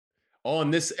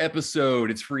On this episode,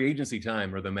 it's free agency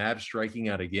time. Are the Mavs striking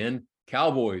out again?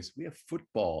 Cowboys, we have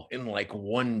football in like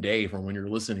one day from when you're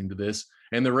listening to this.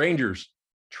 And the Rangers,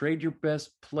 trade your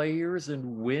best players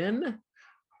and win?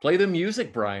 Play the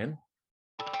music, Brian.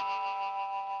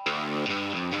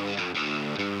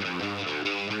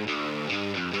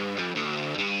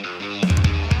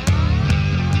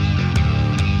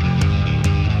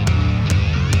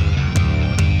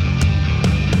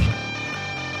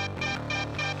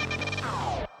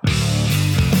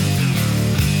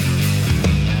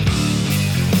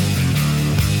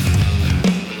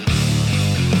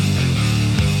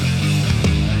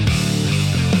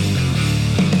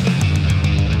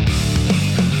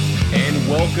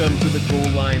 Welcome to the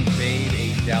Goal Line Fade,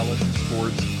 a Dallas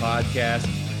sports podcast.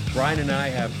 Brian and I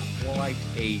have quite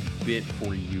a bit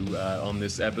for you on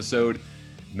this episode.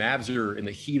 Mavs are in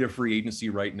the heat of free agency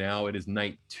right now. It is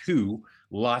night 2.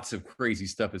 Lots of crazy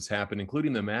stuff has happened,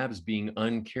 including the Mavs being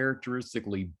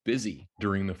uncharacteristically busy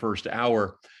during the first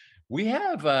hour. We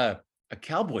have a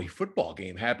Cowboy football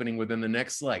game happening within the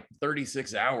next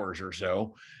 36 hours or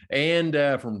so. And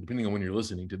from depending on when you're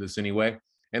listening to this anyway.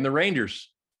 And the Rangers.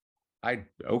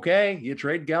 You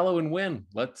trade Gallo and win.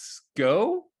 Let's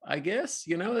go, I guess.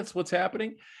 That's what's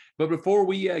happening. But before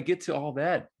we get to all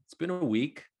that, it's been a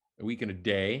week and a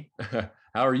day.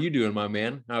 How are you doing, my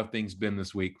man? How have things been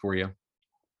this week for you?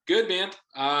 Good, man.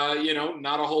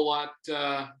 Not a whole lot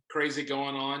crazy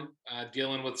going on.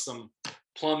 Dealing with some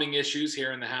plumbing issues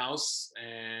here in the house.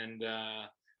 And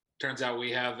turns out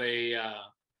we have a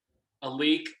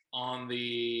leak on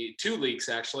the 2 leaks,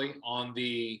 actually, on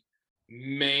the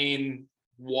main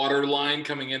water line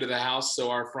coming into the house.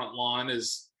 So our front lawn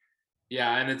is,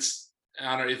 and it's,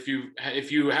 I don't know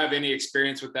if you have any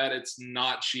experience with that, it's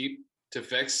not cheap to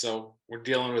fix. So we're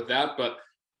dealing with that. But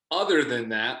other than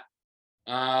that,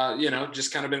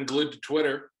 just kind of been glued to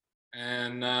Twitter,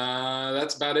 and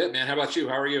that's about it, man. How about you?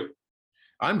 How are you?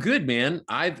 I'm good, man.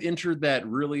 I've entered that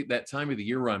time of the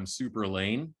year where I'm super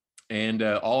lame, and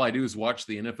all I do is watch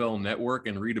the NFL Network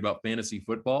and read about fantasy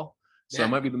football. So I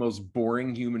might be the most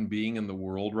boring human being in the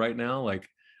world right now.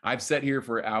 I've sat here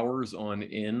for hours on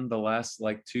end the last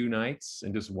 2 nights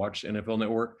and just watched NFL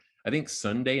Network. I think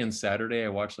Sunday and Saturday I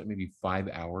watched maybe 5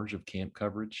 hours of camp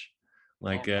coverage,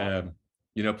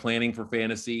 planning for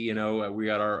fantasy. We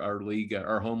got our league,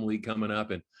 our home league coming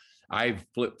up, and I've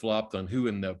flip-flopped on who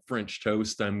in the French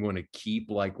toast I'm going to keep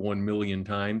 1 million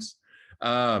times.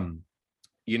 Brian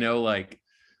and I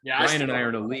are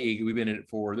in a league. We've been in it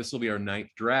for, this will be our 9th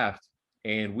draft.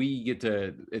 And we get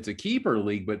to, it's a keeper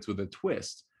league, but it's with a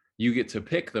twist. You get to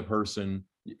pick the person,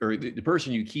 or the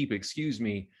person you keep,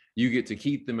 you get to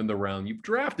keep them in the round you've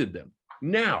drafted them.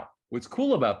 Now, what's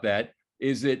cool about that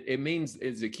is that it means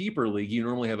as a keeper league, you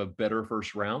normally have a better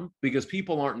first round because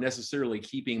people aren't necessarily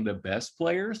keeping the best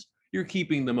players. You're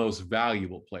keeping the most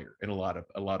valuable player in a lot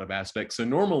of aspects. So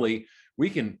normally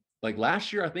we can,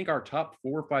 last year, I think our top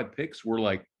 4 or 5 picks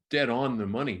were dead on the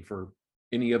money for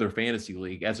any other fantasy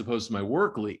league, as opposed to my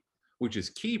work league, which is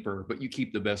keeper, but you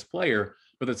keep the best player.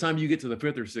 By the time you get to the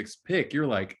 5th or 6th pick, you're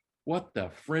like, what the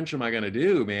French am I going to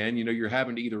do, man? You're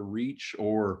having to either reach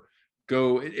or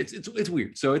go. It's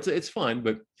weird. So it's fun,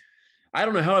 but I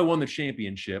don't know how I won the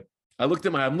championship. I'm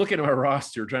looking at my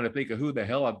roster, trying to think of who the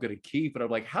hell I'm going to keep. And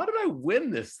I'm like, how did I win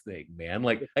this thing, man?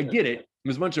 I get it.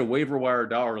 There's a bunch of waiver wire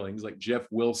darlings like Jeff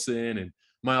Wilson and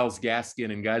Myles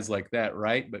Gaskin and guys like that,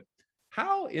 right? But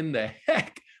how in the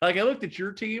heck? I looked at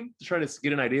your team to try to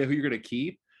get an idea who you're going to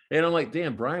keep. And I'm like,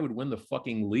 damn, Brian would win the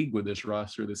fucking league with this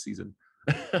roster this season.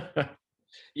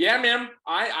 Yeah, man.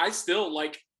 I still,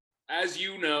 as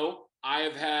you know,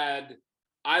 I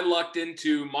lucked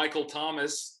into Michael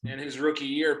Thomas in his rookie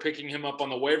year, picking him up on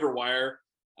the waiver wire.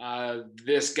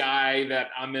 This guy that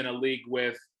I'm in a league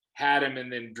with had him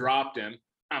and then dropped him.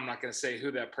 I'm not going to say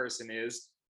who that person is.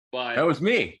 But that was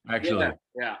me, actually.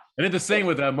 Yeah. I did the same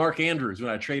with Mark Andrews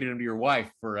when I traded him to your wife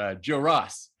for Joe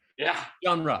Ross. Yeah.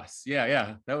 John Ross.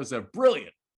 Yeah. That was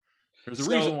brilliant. There's a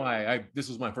reason why this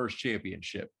was my first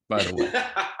championship, by the way.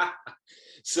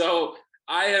 So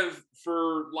I have,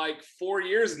 for 4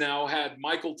 years now, had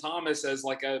Michael Thomas as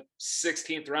a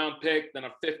 16th round pick, then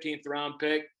a 15th round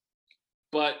pick.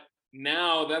 But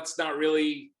now that's not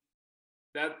really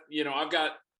that, he's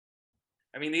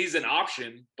an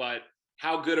option, but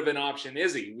how good of an option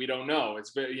is he? We don't know.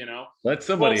 It's let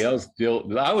somebody else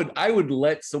deal. I would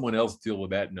let someone else deal with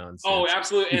that nonsense. Oh,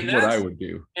 absolutely. And that's what I would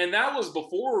do. And that was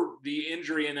before the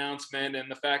injury announcement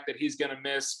and the fact that he's going to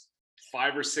miss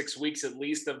 5 or 6 weeks at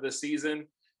least of the season.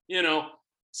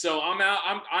 So I'm out.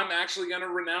 I'm actually going to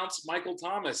renounce Michael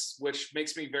Thomas, which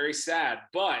makes me very sad.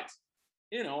 But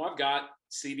I've got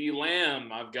CeeDee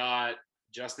Lamb. I've got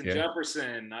Justin Yeah.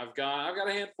 Jefferson. I've got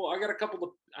a handful. I got a couple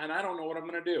of, and I don't know what I'm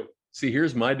going to do. See,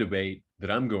 here's my debate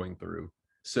that I'm going through.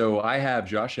 So I have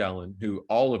Josh Allen, who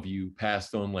all of you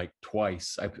passed on like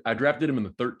twice. I drafted him in the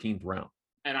 13th round,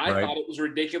 And I right? thought it was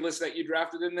ridiculous that you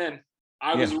drafted him then.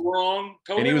 I Yeah. was wrong. And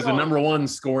Totally he was the wrong. number one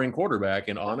scoring quarterback.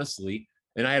 And honestly,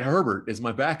 and I had Herbert as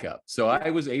my backup. So I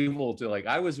was able to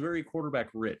I was very quarterback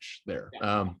rich there.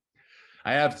 Yeah.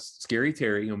 I have Scary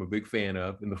Terry, who I'm a big fan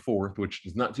of, in the 4th, which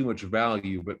is not too much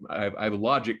value, but I have a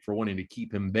logic for wanting to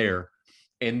keep him there.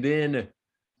 And then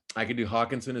I could do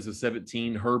Hawkinson as a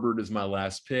 17. Herbert is my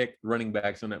last pick. Running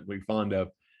backs I'm not really fond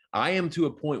of. I am to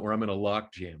a point where I'm in a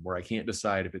lock jam where I can't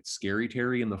decide if it's Scary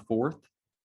Terry in the 4th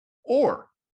or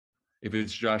if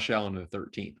it's Josh Allen in the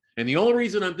 13th. And the only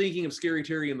reason I'm thinking of Scary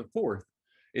Terry in the 4th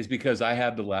is because I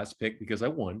have the last pick because I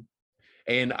won.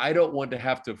 And I don't want to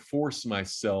have to force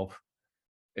myself.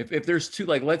 If there's two,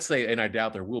 let's say, and I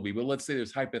doubt there will be, but let's say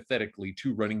there's hypothetically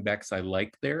 2 running backs I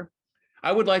like there,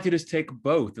 I would like to just take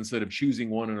both instead of choosing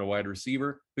one and a wide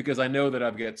receiver, because I know that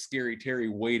I've got Scary Terry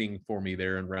waiting for me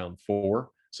there in round 4.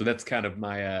 So that's kind of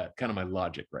my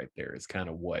logic right there. It's kind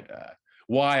of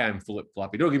why I'm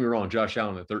flip-floppy. Don't get me wrong, Josh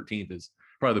Allen the 13th is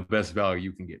probably the best value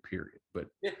you can get, period. But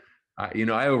Yeah. I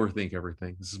overthink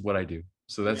everything. This is what I do.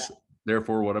 So that's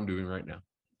therefore what I'm doing right now.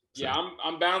 So. Yeah,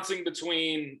 I'm bouncing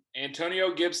between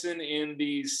Antonio Gibson in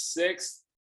the 6th,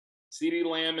 CeeDee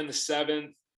Lamb in the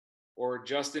 7th, or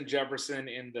Justin Jefferson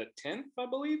in the 10th, I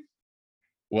believe.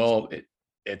 Well,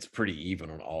 it's pretty even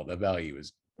on all. The value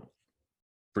is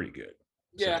pretty good.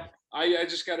 Yeah, so. I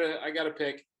just gotta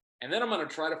pick, and then I'm gonna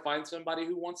try to find somebody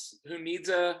who needs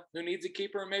a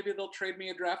keeper, and maybe they'll trade me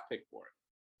a draft pick for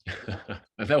it.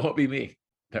 That won't be me.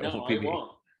 That won't be me.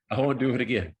 I won't do it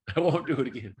again.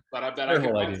 But I bet I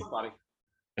can find somebody.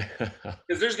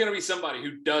 Because there's going to be somebody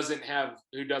who doesn't have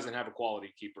a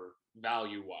quality keeper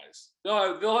value wise.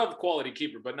 They'll have a quality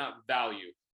keeper, but not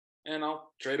value. And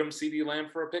I'll trade them CeeDee Lamb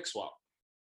for a pick swap.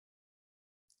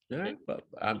 All right, but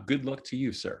good luck to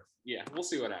you, sir. Yeah, we'll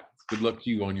see what happens. Good luck to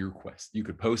you on your quest. You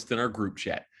could post in our group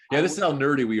chat. Yeah, this is how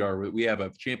nerdy we are. We have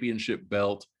a championship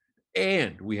belt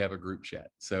and we have a group chat.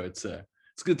 So it's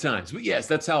good times. But yes,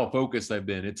 that's how focused I've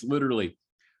been. It's literally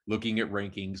looking at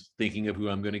rankings, thinking of who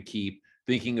I'm going to keep,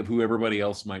 thinking of who everybody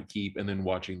else might keep, and then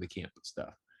watching the campus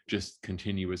stuff. Just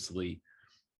continuously,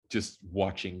 just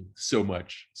watching so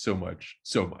much.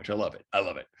 I love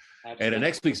it. Absolutely. And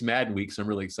next week's Madden week, so I'm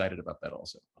really excited about that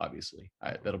also, obviously.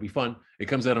 That'll be fun. It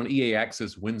comes out on EA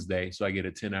Access Wednesday, so I get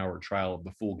a 10-hour trial of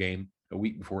the full game a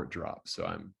week before it drops. So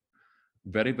I'm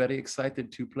very, very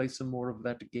excited to play some more of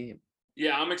that game.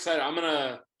 Yeah, I'm excited. I'm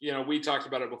going to, we talked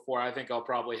about it before. I think I'll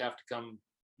probably have to come,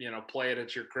 play it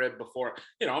at your crib before.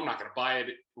 I'm not going to buy it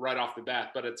right off the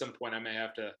bat, but at some point I may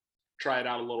have to try it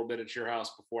out a little bit at your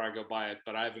house before I go buy it.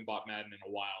 But I haven't bought Madden in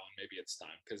a while, and maybe it's time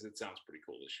because it sounds pretty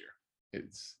cool this year.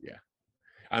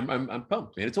 I'm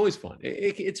pumped, man. It's always fun.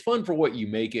 It's fun for what you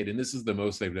make it, and this is the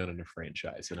most they've done in a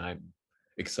franchise, and I'm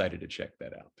excited to check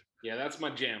that out. Yeah, that's my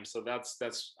jam. So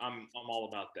I'm all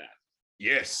about that.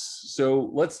 Yes.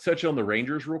 So let's touch on the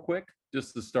Rangers real quick,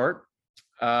 just to start.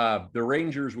 The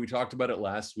Rangers, we talked about it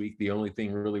last week. The only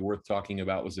thing really worth talking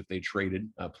about was if they traded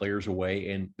players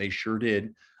away, and they sure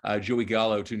did. Joey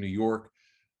Gallo to New York.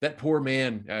 That poor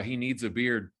man, he needs a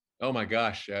beard. Oh my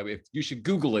gosh. If you should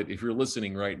Google it if you're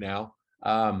listening right now.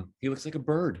 He looks like a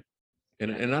bird,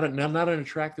 and not an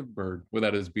attractive bird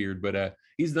without his beard, but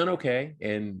he's done okay.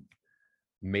 And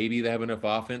maybe they have enough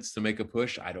offense to make a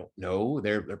push. I don't know.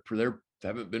 They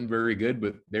haven't been very good,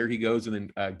 but there he goes.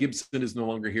 And then Gibson is no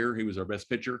longer here. He was our best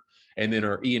pitcher. And then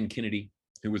our Ian Kennedy,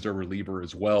 who was our reliever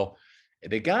as well.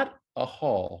 They got a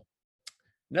haul.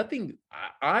 Nothing.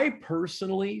 I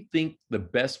personally think the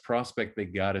best prospect they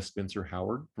got is Spencer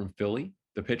Howard from Philly,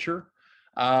 the pitcher.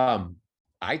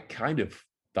 I kind of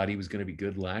thought he was going to be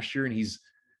good last year, and he's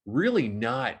really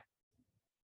not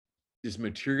just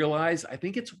materialized. I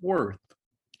think it's worth.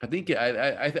 I think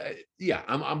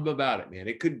I'm about it, man.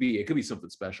 It could be something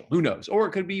special. Who knows? Or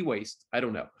it could be waste. I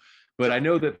don't know. But I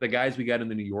know that the guys we got in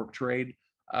the New York trade,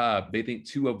 they think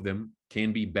 2 of them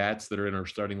can be bats that are in our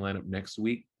starting lineup next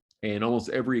week. And almost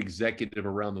every executive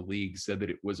around the league said that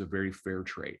it was a very fair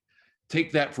trade.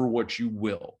 Take that for what you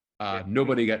will.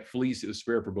 Nobody got fleeced. It was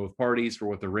fair for both parties for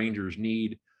what the Rangers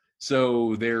need.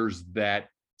 So there's that.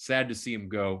 Sad to see him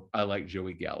go. I like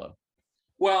Joey Gallo.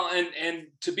 Well, and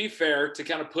to be fair, to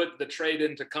kind of put the trade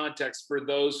into context for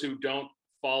those who don't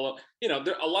follow,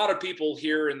 a lot of people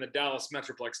here in the Dallas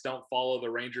Metroplex don't follow the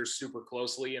Rangers super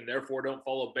closely, and therefore don't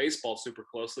follow baseball super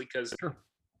closely because,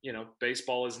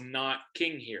 baseball is not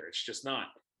king here. It's just not.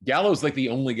 Gallo's like the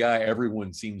only guy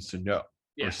everyone seems to know.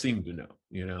 Yeah. or seem to know,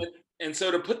 And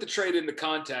so to put the trade into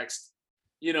context,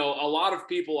 a lot of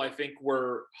people I think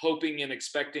were hoping and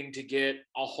expecting to get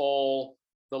a haul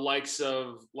the likes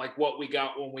of like what we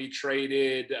got when we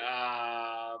traded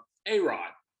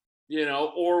A-Rod,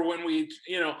 or when we,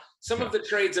 some of the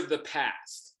trades of the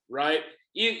past, right?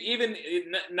 Even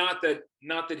not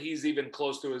that he's even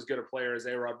close to as good a player as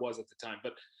A-Rod was at the time,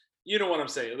 but you know what I'm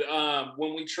saying.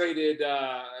 When we traded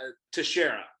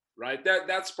Teixeira, right?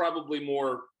 That's probably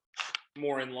more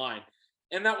in line.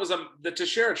 And that was the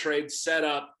Teixeira trade set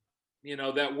up,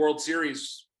 that World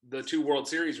Series, the 2 World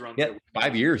Series runs. Yeah,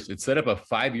 5 years. It set up a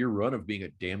 5-year run of being a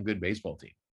damn good baseball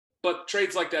team. But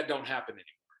trades like that don't happen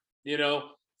anymore.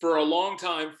 For a long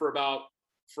time, for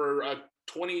a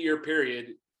 20-year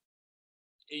period,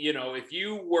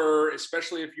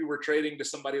 especially if you were trading to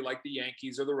somebody like the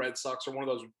Yankees or the Red Sox or one of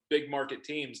those big market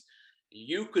teams,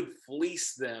 you could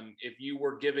fleece them if you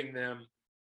were giving them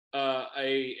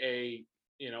a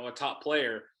top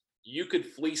player. You could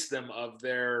fleece them of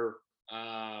their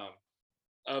farm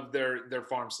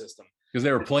system because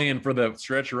they were playing for the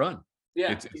stretch run.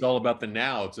 Yeah, it's all about the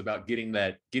now. It's about getting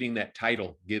that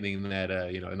title, getting that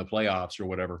in the playoffs or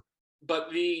whatever.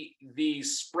 But the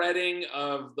spreading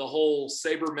of the whole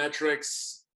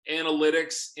sabermetrics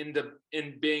analytics in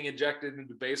being injected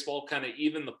into baseball kind of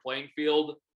even the playing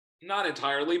field, not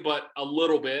entirely, but a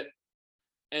little bit,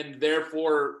 and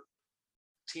therefore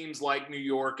teams like New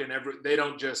York and they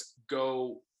don't just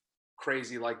go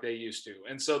crazy like they used to,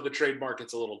 and so the trade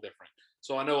market's a little different.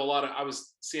 So I know I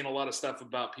was seeing a lot of stuff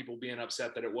about people being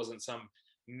upset that it wasn't some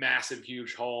massive,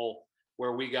 huge haul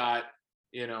where we got,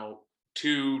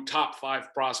 2 top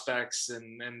 5 prospects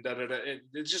and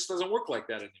it just doesn't work like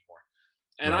that anymore.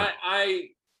 And right. I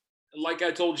like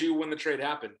I told you when the trade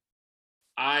happened,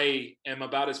 I am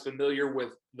about as familiar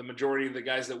with the majority of the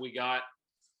guys that we got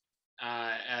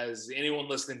as anyone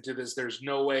listening to this. There's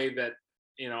no way that,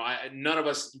 none of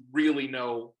us really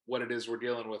know what it is we're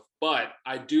dealing with, but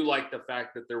I do like the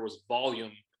fact that there was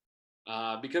volume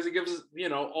because it gives,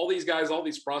 all these guys, all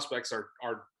these prospects are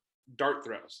dart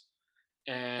throws.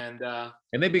 And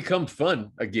they become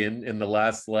fun again in the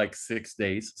last 6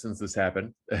 days since this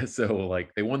happened. So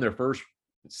they won their first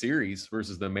series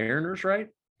versus the Mariners, right?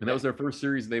 And that was their first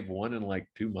series they've won in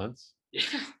 2 months.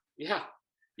 Yeah.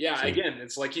 So, again,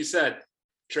 it's like you said,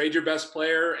 trade your best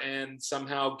player and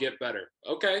somehow get better.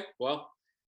 Okay, well,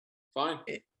 fine.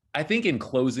 I think in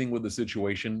closing with the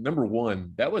situation, number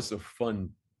one, that was a fun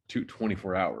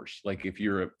 24 hours. If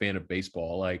you're a fan of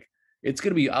baseball, it's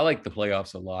going to be, I like the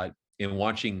playoffs a lot. And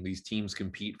watching these teams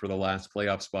compete for the last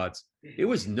playoff spots, it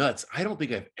was nuts. I don't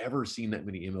think I've ever seen that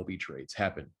many MLB trades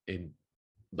happen in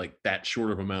that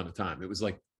short of amount of time. It was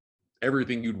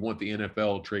everything you'd want the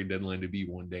NFL trade deadline to be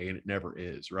one day, and it never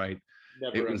is, right?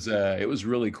 It was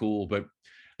really cool. But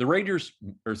the Rangers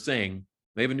are saying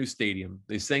they have a new stadium.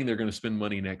 They're saying they're going to spend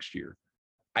money next year.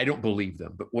 I don't believe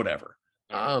them, but whatever.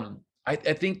 I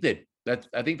think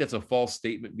that's a false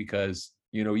statement because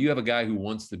you have a guy who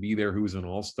wants to be there, who's an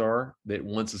all-star, that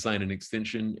wants to sign an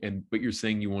extension, but you're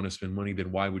saying you want to spend money,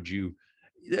 then why would you?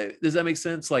 Does that make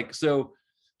sense? So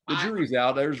the jury's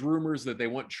out. There's rumors that they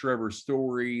want Trevor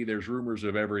Story. There's rumors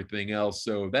of everything else.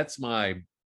 So that's my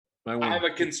one. I have a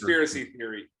conspiracy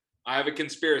theory.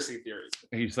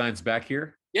 He signs back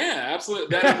here? Yeah,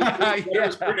 absolutely. That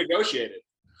was pre-negotiated.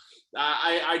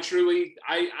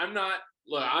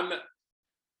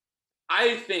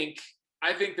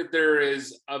 I think that there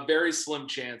is a very slim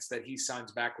chance that he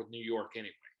signs back with New York anyway,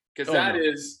 because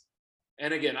is,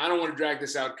 and again, I don't want to drag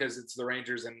this out because it's the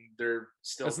Rangers and they're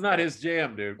still. That's not his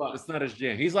jam, dude. That's not his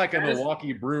jam. He's like a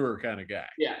Milwaukee Brewer kind of guy.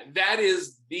 Yeah, that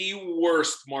is the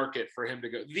worst market for him to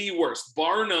go. The worst,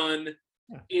 bar none.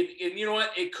 And you know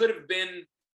what? It could have been.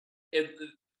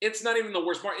 It's not even the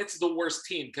worst market. It's the worst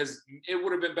team because it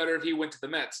would have been better if he went to the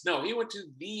Mets. No, he went to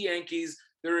the Yankees.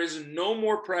 There is no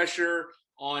more pressure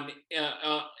on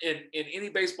in any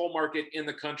baseball market in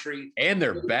the country, and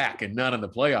they're back and not in the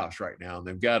playoffs right now, and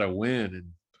they've got to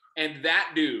win. And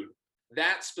that dude,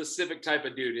 that specific type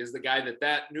of dude, is the guy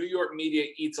that New York media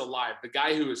eats alive. The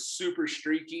guy who is super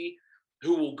streaky,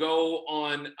 who will go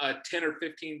on a 10 or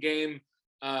 15 game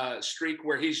streak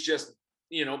where he's just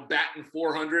batting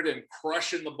 400 and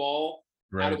crushing the ball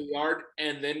out of the yard,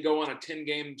 and then go on a 10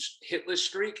 game hitless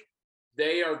streak.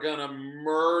 They are going to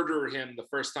murder him the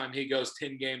first time he goes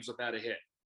 10 games without a hit.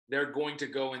 They're going to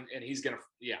go and he's going to,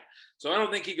 yeah. So I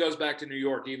don't think he goes back to New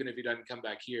York, even if he doesn't come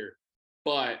back here.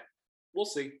 But we'll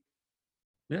see.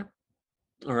 Yeah.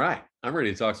 All right. I'm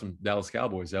ready to talk some Dallas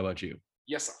Cowboys. How about you?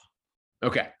 Yes, sir.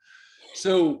 Okay.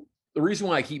 So the reason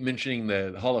why I keep mentioning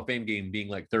the Hall of Fame game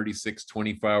being 36,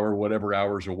 24 hour, whatever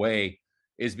hours away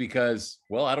is because,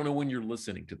 well, I don't know when you're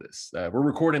listening to this. We're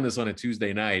recording this on a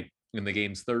Tuesday night and the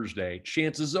game's Thursday.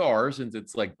 Chances are, since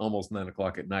it's like almost 9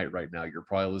 o'clock at night right now, you're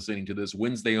probably listening to this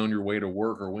Wednesday on your way to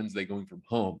work or Wednesday going from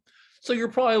home. So you're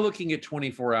probably looking at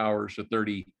 24 hours to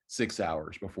 36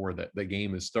 hours before the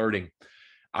game is starting.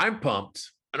 I'm pumped.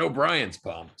 I know Brian's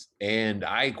pumped. And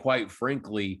I quite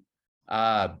frankly,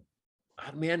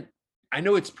 man, I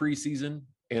know it's preseason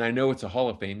and I know it's a Hall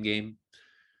of Fame game,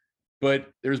 but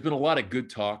there's been a lot of good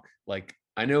talk. Like,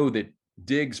 I know that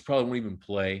Diggs probably won't even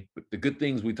play, but the good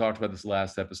things we talked about this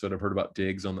last episode, I've heard about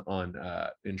Diggs on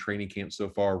in training camp so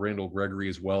far, Randall Gregory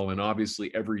as well. And obviously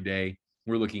every day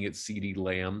we're looking at CeeDee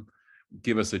Lamb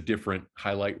give us a different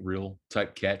highlight reel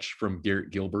type catch from Garrett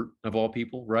Gilbert of all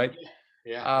people, right?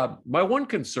 Yeah. My one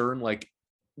concern, like,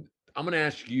 I'm going to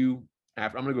ask you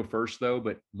after, I'm going to go first though,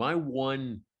 but my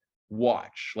one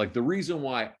watch, like the reason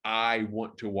why I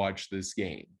want to watch this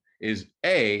game is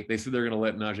they said they're going to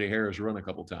let Najee Harris run a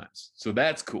couple times. So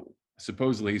that's cool.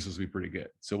 Supposedly he's supposed to be pretty good.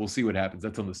 So we'll see what happens.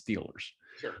 That's on the Steelers.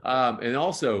 Sure. And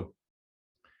also,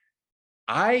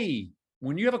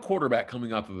 when you have a quarterback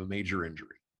coming off of a major injury,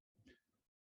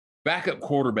 backup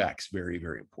quarterback's very,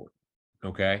 very important.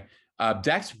 Okay.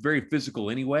 Dak's very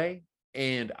physical anyway.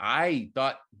 And I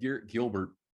thought Garrett Gilbert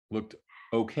looked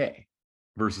okay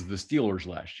versus the Steelers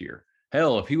last year.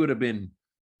 Hell, if he would have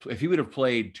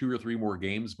played 2 or 3 more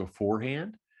games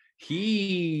beforehand,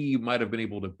 he might have been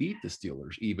able to beat the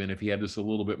Steelers, even if he had just a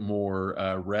little bit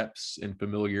more reps and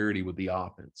familiarity with the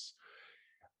offense.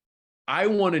 I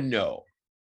want to know,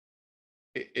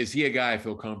 is he a guy I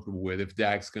feel comfortable with if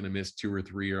Dak's going to miss 2 or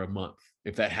 3 or a month?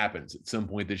 If that happens at some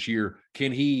point this year,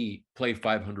 can he play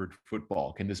 500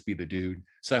 football? Can this be the dude?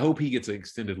 So I hope he gets an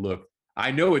extended look.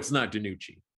 I know it's not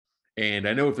DiNucci. And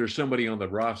I know if there's somebody on the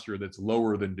roster that's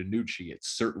lower than DiNucci,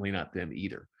 it's certainly not them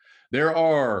either.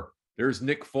 There's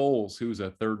Nick Foles, who's a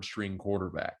 3rd string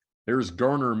quarterback. There's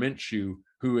Gardner Minshew,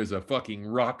 who is a fucking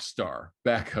rock star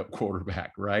backup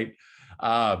quarterback, right?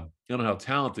 I don't know how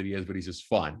talented he is, but he's just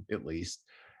fun, at least.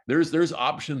 There's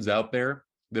options out there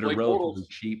that Blake are relatively Bortles.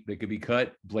 cheap that could be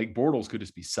cut. Blake Bortles could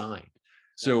just be signed.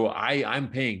 So I'm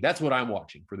paying. That's what I'm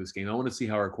watching for this game. I want to see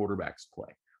how our quarterbacks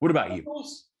play. What about you?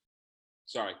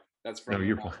 Sorry, that's from. No,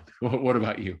 you're fine. What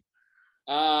about you?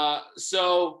 Well,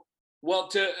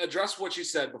 to address what you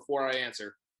said before I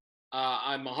answer,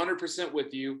 I'm 100%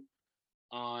 with you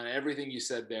on everything you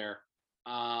said there.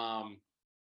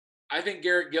 I think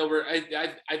Garrett Gilbert.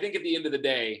 I think at the end of the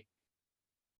day,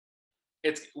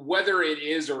 it's whether it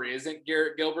is or isn't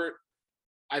Garrett Gilbert.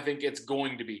 I think it's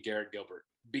going to be Garrett Gilbert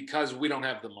because we don't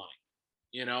have the money,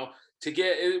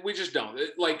 we just don't.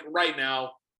 Like right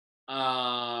now,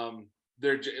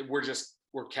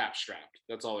 we're cap strapped.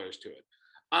 That's all there is to it.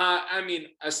 I mean,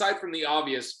 aside from the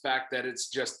obvious fact that it's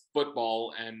just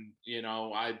football, and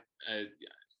I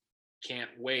can't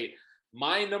wait.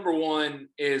 My number one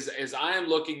is I am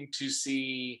looking to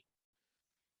see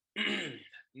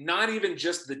not even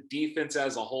just the defense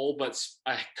as a whole, but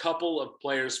a couple of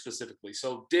players specifically.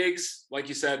 So Diggs, like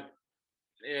you said,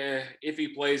 if he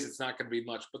plays, it's not going to be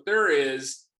much, but there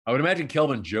is. I would imagine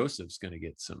Kelvin Joseph's going to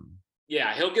get some.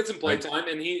 Yeah, he'll get some play time,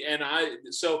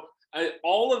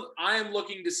 I am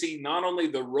looking to see not only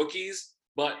the rookies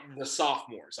but the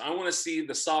sophomores. I want to see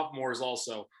the sophomores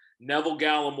also. Neville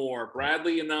Gallimore,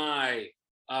 Bradley Anae,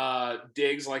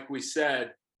 Diggs, like we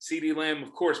said, CeeDee Lamb,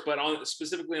 of course, but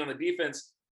specifically on the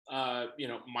defense,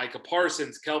 Micah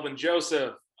Parsons, Kelvin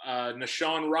Joseph,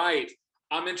 Nashawn Wright.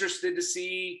 I'm interested to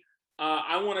see.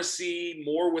 I want to see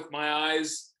more with my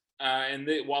eyes.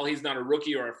 While he's not a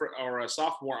rookie or a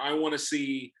sophomore, I want to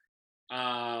see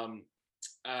Demonte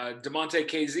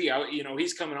KZ.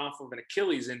 He's coming off of an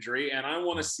Achilles injury, and I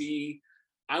want to see.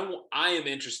 I am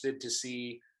interested to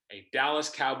see a Dallas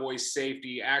Cowboys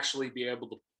safety actually be able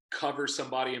to cover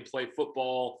somebody and play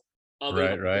football other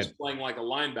than just playing like a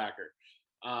linebacker.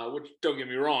 Which, don't get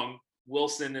me wrong,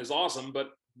 Wilson is awesome,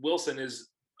 but Wilson is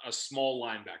a small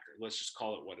linebacker. Let's just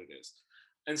call it what it is.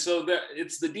 And so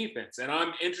it's the defense. And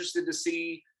I'm interested to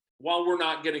see, while we're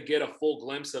not going to get a full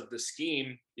glimpse of the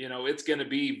scheme, it's going to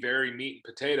be very meat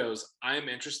and potatoes. I'm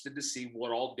interested to see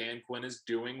what all Dan Quinn is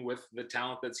doing with the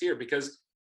talent that's here, because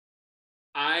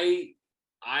I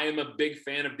am a big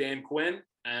fan of Dan Quinn,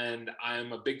 and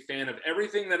I'm a big fan of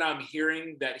everything that I'm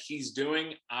hearing that he's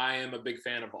doing. I am a big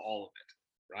fan of all of it,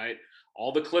 right?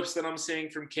 All the clips that I'm seeing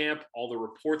from camp, all the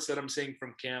reports that I'm seeing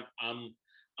from camp,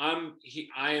 I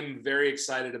am very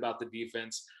excited about the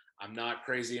defense. I'm not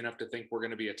crazy enough to think we're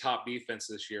going to be a top defense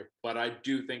this year, but I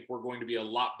do think we're going to be a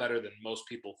lot better than most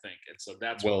people think. And so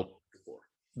that's what I'm looking for.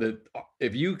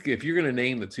 If you're going to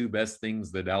name the 2 best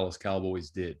things the Dallas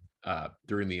Cowboys did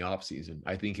during the offseason.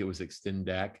 I think it was extend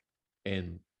Dak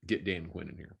and get Dan Quinn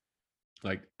in here.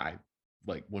 Like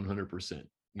 100%.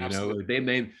 You Absolutely.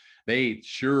 know, they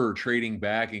sure trading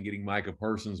back and getting Micah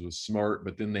Parsons was smart,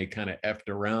 but then they kind of effed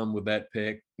around with that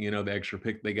pick, the extra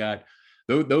pick they got.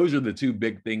 Those are the two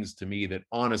big things to me that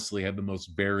honestly have the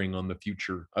most bearing on the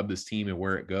future of this team and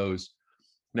where it goes.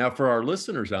 Now, for our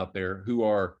listeners out there who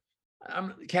are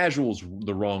casual is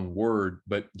the wrong word,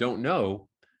 but don't know,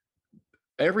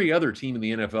 every other team in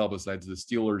the NFL besides the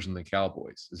Steelers and the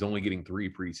Cowboys is only getting 3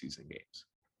 preseason games.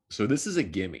 So this is a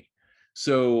gimme.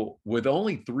 So with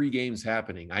only 3 games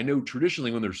happening, I know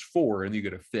traditionally when there's 4 and you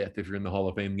get a 5th if you're in the Hall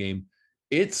of Fame game,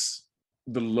 it's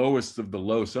the lowest of the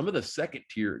low. Some of the second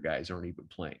tier guys aren't even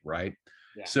playing, right?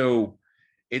 Yeah. So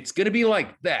it's going to be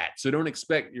like that. So don't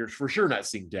expect, you're for sure not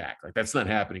seeing Dak. Like that's not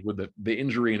happening with the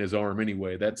injury in his arm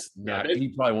anyway. That's not, he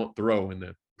probably won't throw in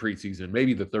the preseason,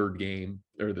 maybe the 3rd game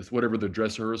or this, whatever the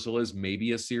dress rehearsal is,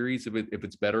 maybe a series if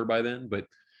it's better by then. But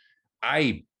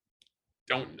I'm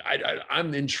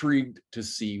intrigued to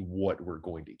see what we're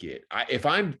going to get. If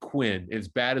I'm Quinn, as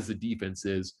bad as the defense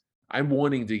is, I'm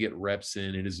wanting to get reps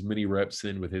in and as many reps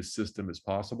in with his system as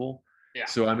possible. Yeah.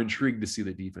 So I'm intrigued to see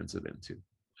the defensive end too.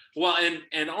 Well,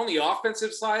 and on the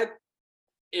offensive side,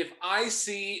 if I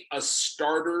see a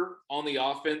starter on the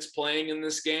offense playing in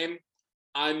this game,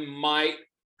 I might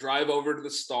drive over to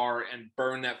the Star and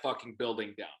burn that fucking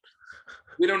building down.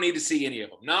 We don't need to see any of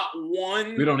them. Not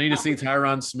one. We don't need to see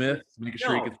Tyron Smith make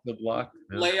sure he gets the block.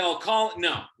 No. Lael Collins.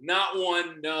 No, not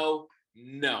one. No.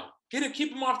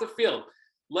 Keep him off the field.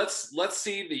 Let's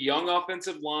see the young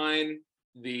offensive line.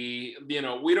 We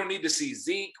don't need to see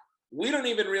Zeke. We don't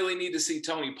even really need to see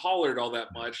Tony Pollard all that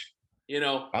much.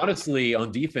 Honestly,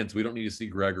 on defense, we don't need to see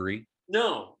Gregory.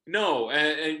 No,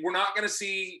 and we're not going to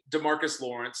see DeMarcus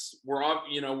Lawrence. We're not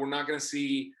going to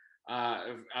see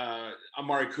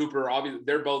Amari Cooper. Obviously,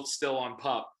 they're both still on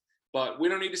PUP, but we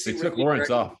don't need to see. They took Lawrence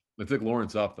off. They took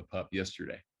Lawrence off the PUP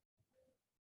yesterday.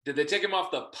 Did they take him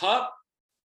off the PUP?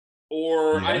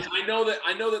 Or yes. I know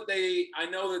that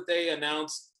they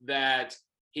announced that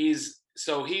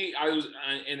I was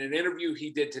in an interview he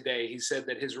did today. He said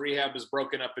that his rehab is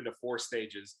broken up into 4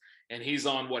 stages, and he's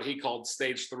on what he called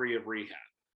stage 3 of rehab.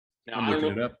 Now, I'm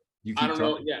looking it up. I don't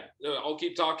know. Yeah, I'll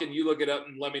keep talking. You look it up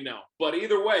and let me know. But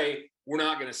either way, we're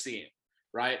not going to see him,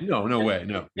 right? No way.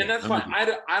 No. And that's fine.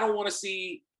 I don't want to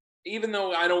see, even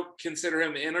though I don't consider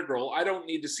him integral, I don't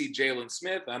need to see Jalen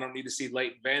Smith. I don't need to see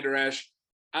Leighton Vander Esch.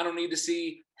 I don't need to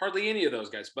see hardly any of those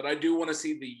guys. But I do want to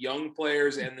see the young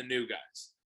players and the new guys.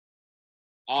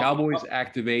 Cowboys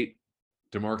activate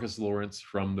DeMarcus Lawrence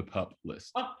from the PUP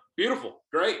list. Oh, beautiful.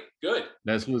 Great. Good.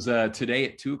 This was today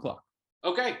at 2:00.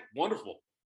 Okay. Wonderful.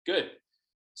 Good.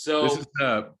 So this is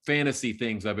fantasy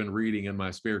things I've been reading in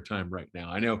my spare time right now.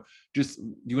 I know. Just,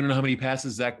 you want to know how many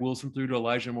passes Zach Wilson threw to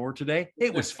Elijah Moore today?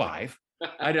 It was 5.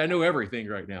 I know everything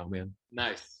right now, man.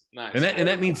 Nice. And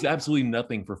that means absolutely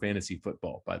nothing for fantasy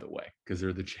football, by the way, because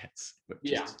they're the Jets. But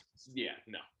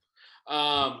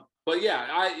no. But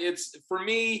yeah, it's for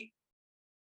me,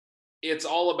 it's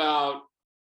all about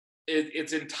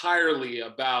it's entirely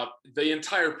about the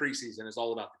entire preseason is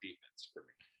all about the defense for me.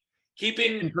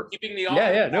 Keeping the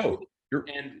offense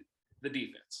and the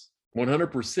defense.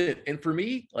 100%. And for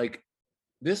me, like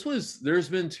there's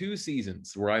been 2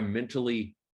 seasons where I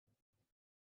mentally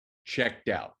checked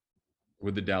out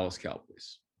with the Dallas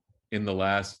Cowboys in the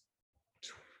last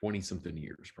 20-something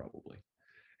years, probably.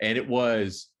 And it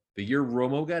was the year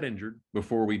Romo got injured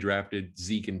before we drafted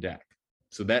Zeke and Dak.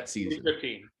 So that season,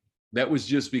 2015. That was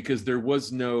just because there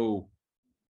was no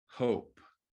hope.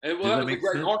 That was the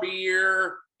Greg Hardy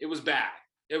year. It was bad.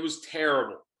 It was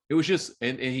terrible. It was just,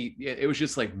 it was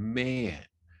just like, man,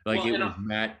 like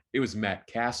it was Matt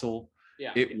Castle.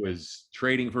 Yeah. It was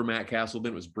trading for Matt Castle.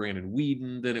 Then it was Brandon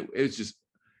Weeden. Then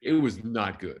it was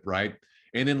not good. Right.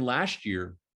 And then last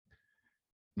year,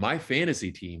 my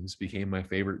fantasy teams became my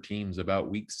favorite teams about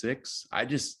week 6. I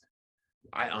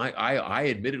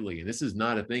admittedly, and this is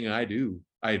not a thing I do,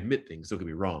 I admit things, don't get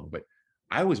me wrong, but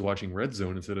I was watching Red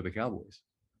Zone instead of the Cowboys.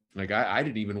 Like I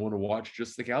didn't even want to watch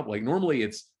just the Cowboys. Like normally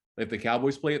it's if the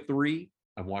Cowboys play at 3,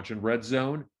 I'm watching Red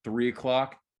Zone,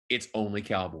 3:00. It's only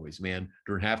Cowboys, man.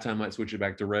 During halftime, I might switch it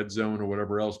back to Red Zone or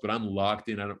whatever else, but I'm locked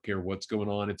in. I don't care what's going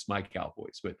on. It's my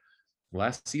Cowboys. But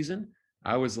last season,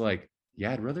 I was like,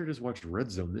 yeah, I'd rather just watch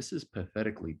Red Zone. This is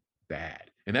pathetically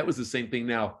bad. And that was the same thing.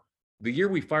 Now, the year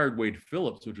we fired Wade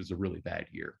Phillips, which was a really bad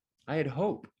year, I had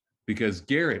hope because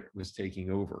Garrett was taking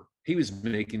over. He was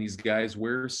making these guys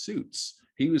wear suits.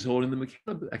 He was holding them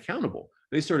accountable.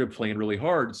 They started playing really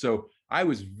hard. So I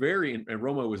was very, and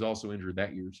Romo was also injured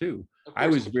that year too. Of I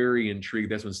course. was very intrigued.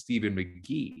 That's when Stephen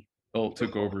McGee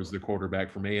took over as the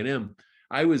quarterback from A&M.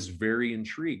 I was very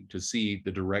intrigued to see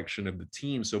the direction of the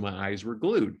team. So my eyes were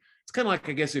glued. It's kind of like,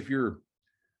 I guess, if you're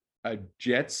a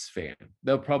Jets fan,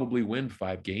 they'll probably win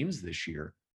 5 games this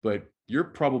year, but you're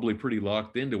probably pretty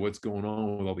locked into what's going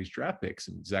on with all these draft picks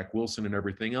and Zach Wilson and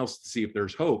everything else to see if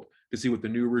there's hope, to see what the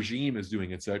new regime is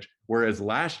doing and such. Whereas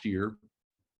last year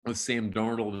with Sam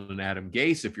Darnold and Adam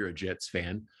Gase, if you're a Jets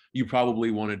fan, you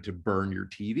probably wanted to burn your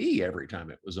TV every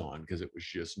time it was on because it was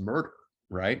just murder,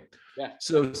 right? Yeah.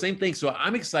 So same thing. So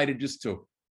I'm excited just to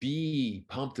be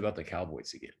pumped about the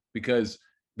Cowboys again because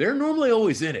they're normally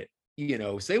always in it. You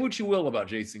know, say what you will about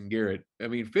Jason Garrett. I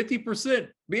mean, 50%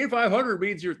 being 500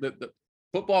 means the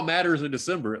football matters in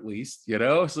December at least, you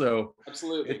know? So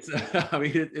absolutely. It's I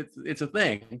mean, it's a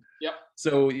thing. Yep.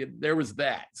 So there was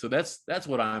that. So that's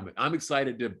what I'm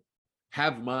excited to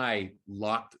have my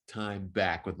locked time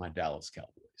back with my Dallas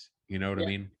Cowboys. You know what I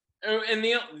mean? And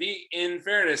in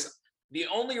fairness, the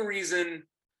only reason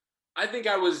I think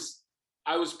I was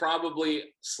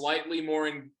probably slightly more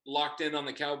locked in on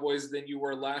the Cowboys than you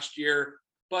were last year,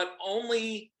 but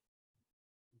only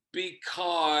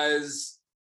because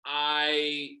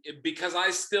I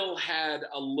still had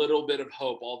a little bit of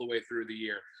hope all the way through the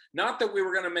year. Not that we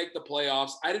were going to make the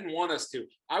playoffs. I didn't want us to.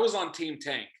 I was on Team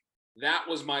Tank. That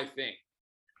was my thing.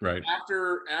 Right.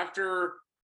 After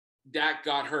Dak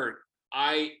got hurt,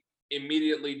 I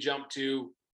immediately jumped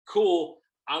to, cool,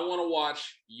 I want to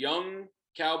watch young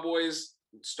Cowboys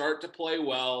start to play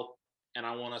well, and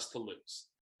I want us to lose.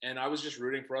 And I was just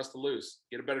rooting for us to lose,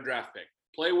 get a better draft pick,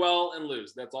 play well and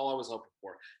lose. That's all I was hoping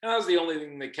for. And that was the only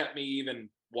thing that kept me even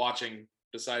watching,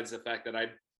 besides the fact that I'm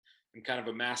kind of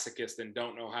a masochist and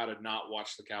don't know how to not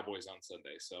watch the Cowboys on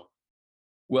Sunday. So,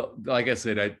 well, like I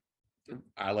said,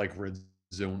 I like Red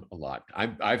Zone a lot.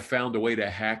 I've found a way to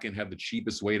hack and have the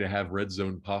cheapest way to have Red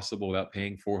Zone possible without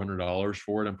paying $400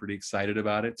 for it. I'm pretty excited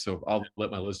about it. So I'll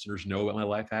let my listeners know about my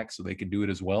life hack so they can do it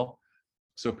as well.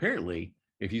 So apparently,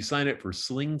 if you sign up for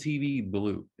Sling TV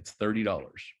Blue, it's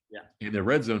 $30. Yeah. And the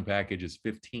Red Zone package is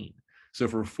 $15. So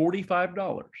for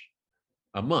 $45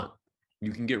 a month,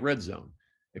 you can get Red Zone.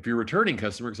 If you're a returning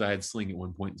customer, because I had Sling at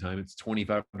one point in time, it's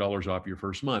 $25 off your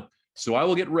first month. So I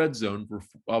will get Red Zone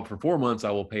for 4 months.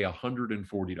 I will pay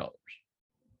 $140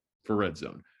 for Red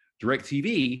Zone.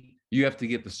 DirecTV, you have to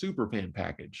get the Super Fan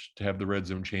package to have the Red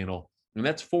Zone channel, and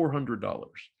that's $400.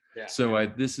 Yeah. So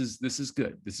this is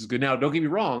good. This is good. Now, don't get me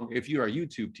wrong. If you are a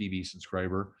YouTube TV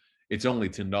subscriber, it's only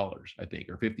 $10, I think,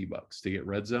 or $50 to get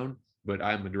Red Zone. But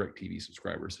I'm a DirecTV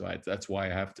subscriber, so that's why I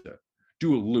have to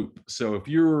do a loop. So if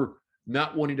you're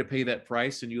not wanting to pay that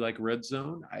price and you like Red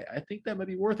Zone, I think that might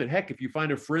be worth it. Heck, if you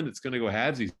find a friend that's going to go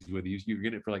halvesies with you, you're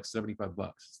getting it for like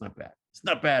 $75. It's not bad. It's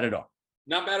not bad at all.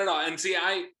 Not bad at all. And see,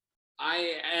 I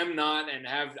am not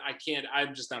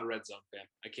I'm just not a Red Zone fan.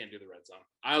 I can't do the Red Zone.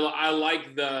 I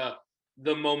like the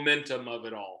momentum of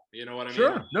it all. You know what I mean?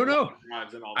 Sure. No.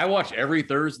 I watch every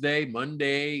Thursday,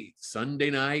 Monday, Sunday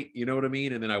night. You know what I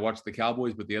mean? And then I watch the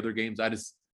Cowboys, but the other games,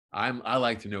 I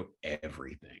like to know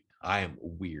everything. I am a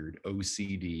weird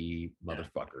OCD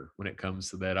motherfucker when it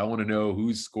comes to that. I want to know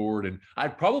who's scored, and I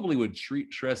probably would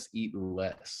stress eat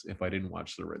less if I didn't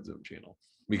watch the Red Zone channel,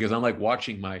 because I'm like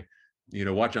watching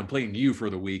I'm playing you for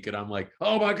the week, and I'm like,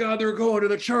 oh my God, they're going to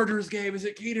the Chargers game. Is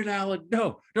it Keenan Allen?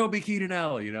 No, don't be Keenan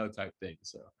Allen, type thing.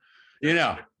 So,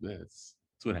 that's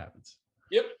what happens.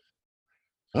 Yep.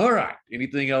 All right.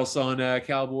 Anything else on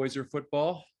Cowboys or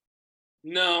football?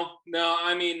 No.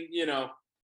 I mean,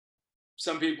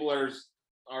 some people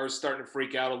are starting to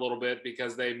freak out a little bit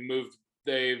because they've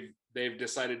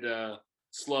decided to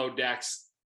slow Dak's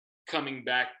coming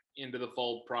back into the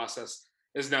fold process.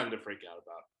 There's nothing to freak out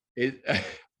about.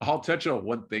 I'll touch on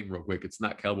one thing real quick. It's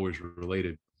not Cowboys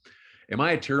related. Am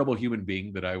I a terrible human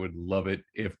being that I would love it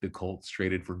if the Colts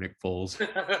traded for Nick Foles?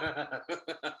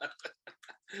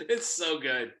 It's so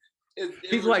good.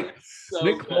 He's like so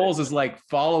Nick Foles is like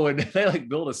following. They like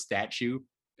build a statue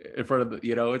in front of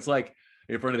the. It's like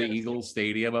in front of the Eagles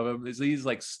stadium of him. He's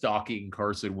like stalking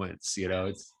Carson Wentz.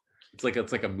 It's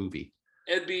like a movie.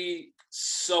 It'd be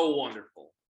so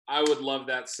wonderful. I would love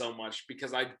that so much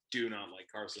because I do not like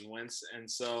Carson Wentz, and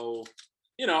so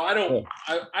I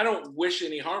don't wish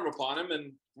any harm upon him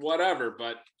and whatever,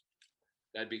 but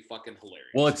that'd be fucking hilarious.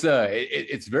 Well,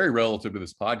 it's very relative to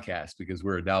this podcast because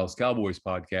we're a Dallas Cowboys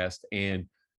podcast, and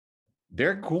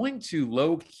they're going to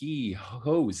low key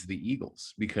hose the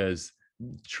Eagles because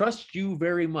trust you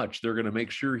very much. They're going to make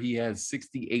sure he has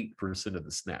 68% of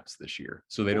the snaps this year,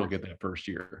 so they don't get that first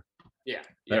year. Yeah,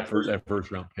 that first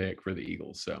round pick for the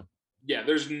Eagles. So yeah,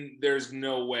 there's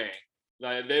no way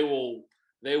Like, they will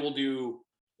do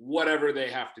whatever they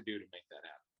have to do to make that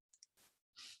happen.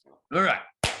 All right,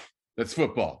 that's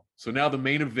football. So now the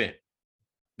main event,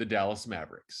 the Dallas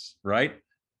Mavericks, right?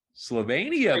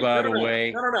 Slovenia, Wait, by no, the no,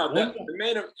 way. no, no, no. The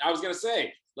main. I was gonna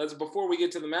say, before we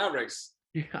get to the Mavericks.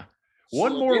 Yeah,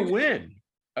 one more Slovenia. win.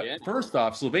 Yeah. First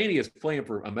off, Slovenia is playing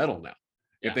for a medal now.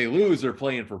 Yeah. If they lose, they're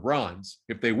playing for bronze.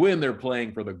 If they win, they're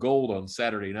playing for the gold on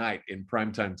Saturday night in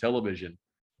primetime television.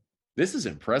 This is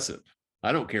impressive.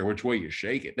 I don't care which way you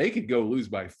shake it. They could go lose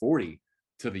by 40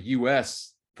 to the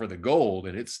U.S. for the gold,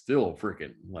 and it's still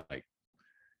freaking like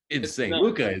insane.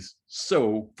 Luka is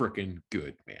so freaking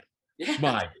good, man. Yeah.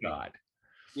 My God.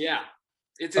 Yeah,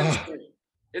 it's insane.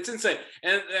 It's insane.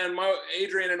 And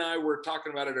Adrian and I were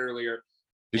talking about it earlier.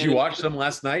 Did you watch some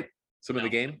last night? Some of the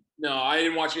game? No, I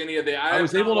didn't watch any of the. I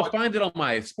was able to find it on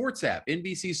my sports app,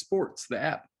 NBC Sports, the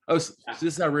app. Oh, so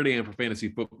this is how really I am for fantasy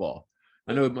football.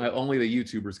 I know only the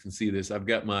YouTubers can see this. I've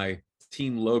got my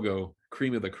team logo,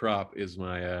 cream of the crop, is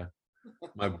my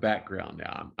my background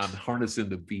now. I'm harnessing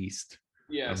the beast.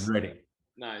 Yes, I'm ready.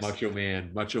 Nice.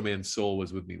 Macho Man Soul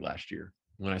was with me last year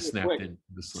when I snapped in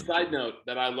the sling. Side note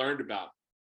that I learned about,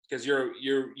 because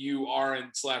you are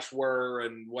and / were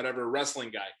and whatever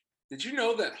wrestling guy. Did you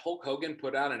know that Hulk Hogan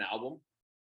put out an album?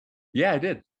 Yeah, I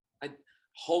did.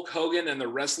 Hulk Hogan and the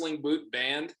Wrestling Boot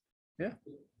Band. Yeah.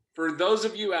 For those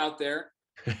of you out there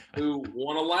who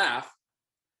want to laugh,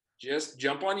 just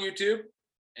jump on YouTube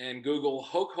and Google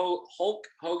Hulk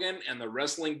Hogan and the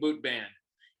Wrestling Boot Band.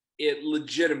 It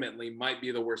legitimately might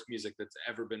be the worst music that's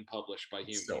ever been published by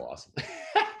humans. So awesome.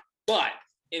 But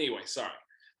anyway, sorry.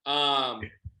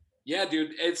 Yeah,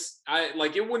 dude, it's not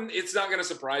going to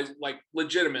surprise, like,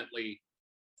 legitimately,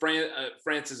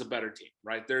 France is a better team,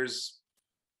 right? There's,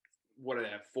 what do they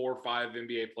have, 4 or 5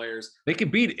 NBA players. They can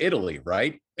beat Italy,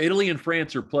 right? Italy and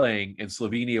France are playing, and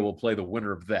Slovenia will play the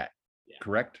winner of that,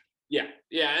 correct? Yeah,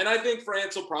 and I think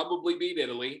France will probably beat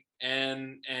Italy,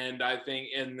 and I think,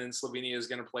 and then Slovenia is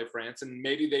going to play France, and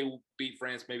maybe they will beat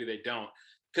France, maybe they don't.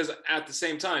 Because at the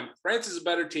same time, France is a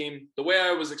better team. The way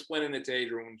I was explaining it to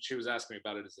Adrian when she was asking me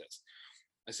about it is this.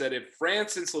 I said, if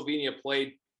France and Slovenia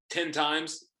played 10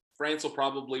 times, France will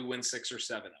probably win 6 or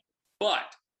 7 of them.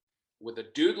 But with a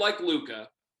dude like Luka,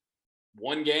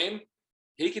 one game,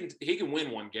 he can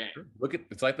win one game. Look at,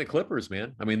 it's like the Clippers,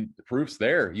 man. I mean, the proof's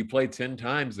there. You play 10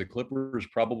 times, the Clippers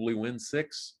probably win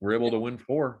 6. We're able to win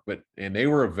 4, and they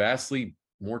were a vastly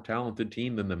more talented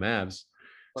team than the Mavs.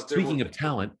 But speaking of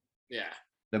talent,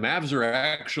 the Mavs are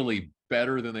actually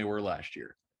better than they were last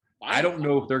year. I don't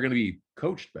know if they're going to be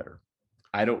coached better.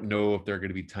 I don't know if they're going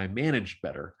to be time managed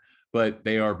better, but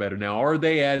they are better. Now, are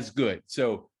they as good?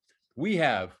 So we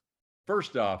have,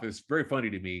 first off, it's very funny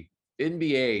to me,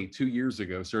 NBA 2 years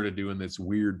ago started doing this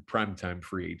weird primetime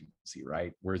free agency,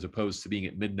 right? Whereas opposed to being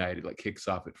at midnight, it like kicks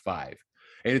off at 5.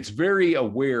 And it's very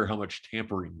aware how much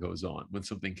tampering goes on when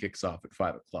something kicks off at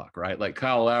 5 o'clock, right? Like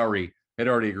Kyle Lowry had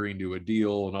already agreed to a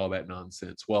deal and all that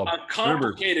nonsense. Well, a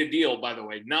complicated deal, by the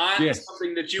way, not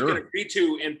something that you can agree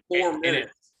to in 4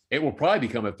 minutes. It will probably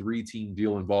become a 3-team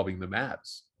deal involving the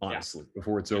Mavs, honestly,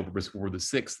 before it's over, before the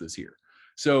 6th this year.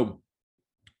 So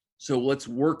let's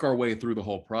work our way through the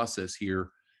whole process here.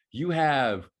 You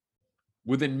have,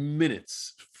 within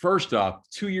minutes, first off,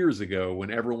 2 years ago,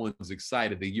 when everyone was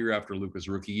excited, the year after Luka's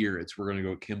rookie year, we're going to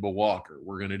go Kemba Walker.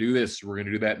 We're going to do this. We're going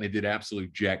to do that. And they did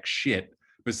absolute jack shit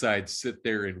besides sit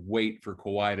there and wait for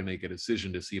Kawhi to make a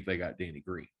decision to see if they got Danny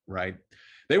Green, right?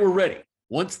 They were ready.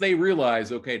 Once they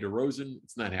realized, okay, DeRozan,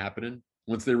 it's not happening.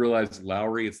 Once they realized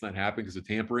Lowry, it's not happening because of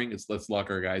tampering, let's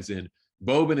lock our guys in.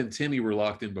 Boban and Timmy were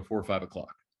locked in before 5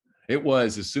 o'clock. It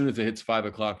was, as soon as it hits 5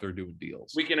 o'clock, they're doing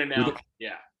deals. We can announce,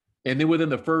 And then within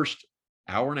the first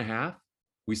hour and a half,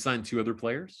 we signed 2 other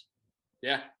players.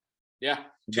 Yeah.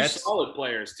 2 solid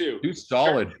players, too. 2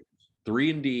 solid,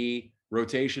 3-and-D,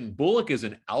 rotation. Bullock is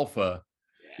an alpha.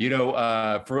 Yeah. You know,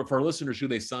 for our listeners, who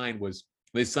they signed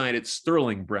it's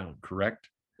Sterling Brown, correct?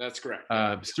 That's correct.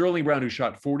 Sterling Brown, who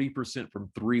shot 40% from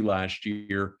 3 last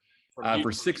year for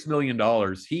 $6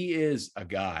 million. He is a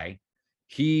guy.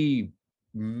 He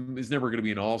is never going to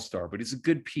be an all-star, but he's a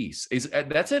good piece.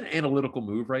 That's an analytical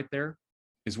move right there,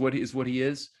 is what he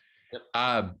is. Yep.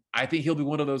 I think he'll be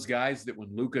one of those guys that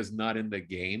when Luka's not in the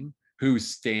game, who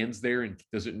stands there and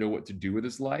doesn't know what to do with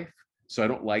his life. So I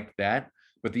don't like that.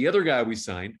 But the other guy we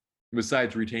signed,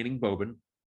 besides retaining Boban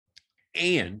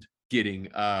and getting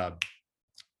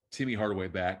Timmy Hardaway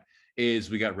back, is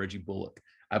we got Reggie Bullock.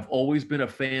 I've always been a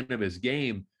fan of his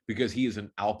game because he is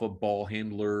an alpha ball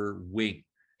handler wing.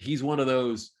 He's one of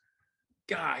those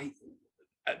guy.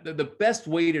 The best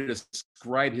way to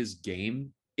describe his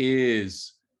game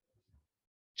is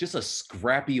just a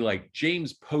scrappy, like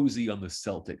James Posey on the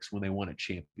Celtics when they won a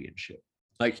championship.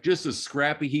 Like just a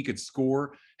scrappy, he could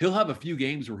score. He'll have a few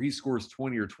games where he scores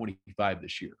 20 or 25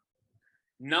 this year.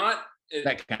 Not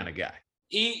that kind of guy.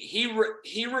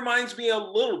 He reminds me a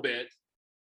little bit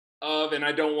of, and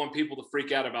I don't want people to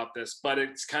freak out about this, but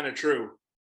it's kind of true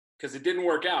because it didn't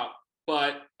work out,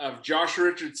 but of Josh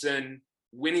Richardson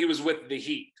when he was with the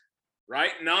Heat,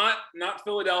 right? Not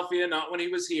Philadelphia, not when he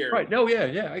was here. Right. No,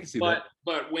 yeah, I can see that.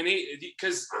 But when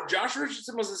because Josh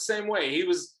Richardson was the same way.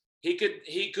 He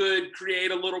could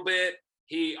create a little bit.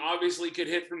 He obviously could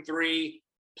hit from three,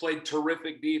 played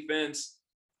terrific defense.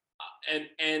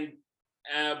 And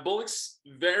Bullock's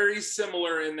very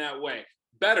similar in that way.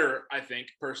 Better, I think,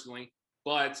 personally,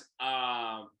 but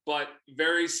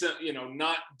very,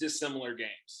 not dissimilar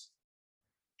games.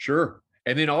 Sure.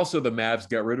 And then also the Mavs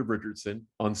got rid of Richardson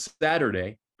on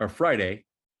Saturday or Friday.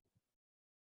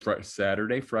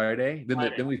 Friday.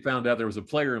 Then we found out there was a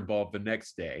player involved the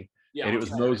next day. Yeah, and it was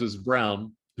Saturday. Moses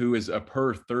Brown, who is a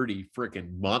per 30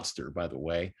 freaking monster, by the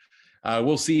way.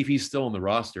 We'll see if he's still on the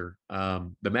roster. The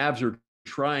Mavs are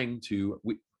trying to,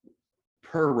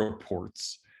 per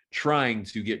reports, trying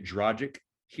to get Dragic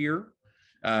here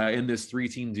in this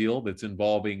 3-team deal that's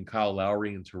involving Kyle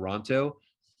Lowry in Toronto.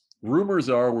 Rumors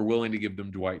are we're willing to give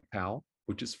them Dwight Powell,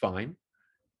 which is fine,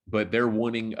 but they're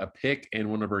wanting a pick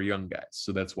and one of our young guys.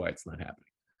 So that's why it's not happening.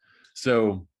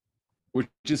 So, which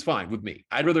is fine with me.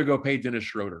 I'd rather go pay Dennis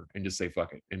Schroeder and just say,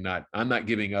 fuck it. And I'm not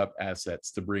giving up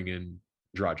assets to bring in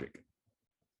Dragic.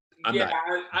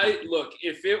 I look,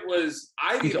 if it was,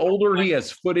 he's older. He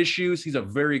has foot issues. He's a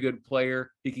very good player.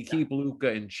 He could keep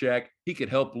Luka in check. He could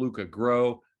help Luka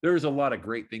grow. There's a lot of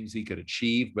great things he could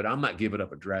achieve, but I'm not giving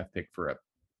up a draft pick for a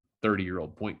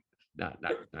 30-year-old point. Not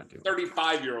doing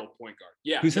 35-year-old point guard.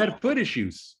 Yeah. Who's had foot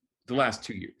issues the last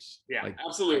 2 years. Yeah,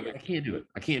 absolutely. I can't do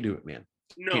it, man.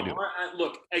 No,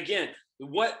 look, again,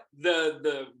 what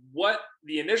the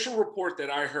initial report that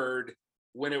I heard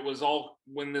when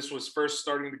this was first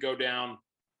starting to go down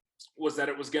was that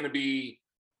it was going to be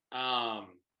Powell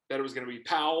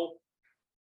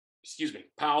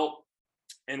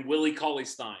and Willie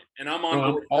Cauley-Stein. And I'm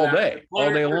on board all day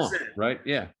long, right?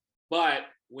 Yeah. But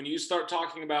when you start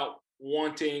talking about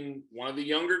wanting one of the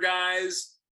younger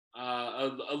guys,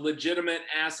 a legitimate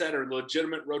asset or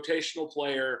legitimate rotational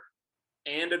player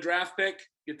and a draft pick,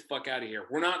 get the fuck out of here.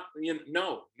 We're not,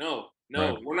 no.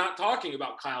 Right. We're not talking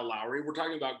about Kyle Lowry. We're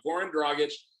talking about Goran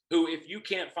Dragic, who, if you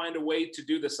can't find a way to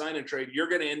do the sign and trade, you're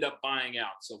going to end up buying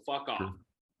out. So fuck off. Sure.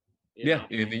 Yeah.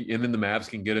 And then the Mavs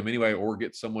can get him anyway, or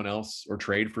get someone else or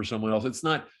trade for someone else. It's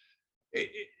not,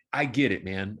 I get it,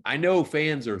 man. I know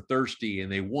fans are thirsty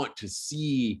and they want to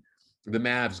see the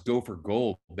Mavs go for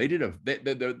gold. They did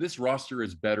this roster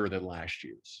is better than last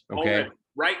year's. Okay.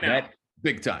 Right now.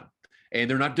 Big time. And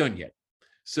they're not done yet.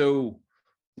 So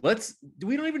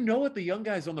we don't even know what the young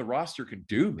guys on the roster can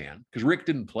do, man, because Rick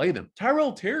didn't play them.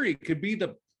 Tyrell Terry could be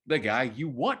the guy you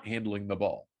want handling the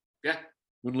ball. Yeah.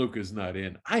 When Luka's not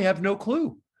in. I have no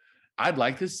clue. I'd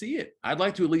like to see it. I'd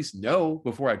like to at least know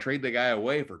before I trade the guy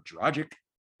away for Dragic.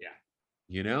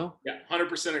 Yeah. Yeah,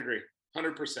 100% agree.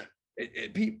 100%.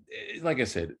 Like I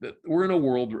said, we're in a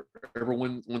world where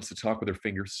everyone wants to talk with their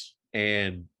fingers,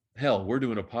 and hell, we're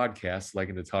doing a podcast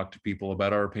liking to talk to people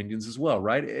about our opinions as well,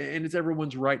 right? And it's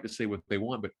everyone's right to say what they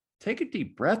want, but take a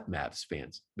deep breath, Mavs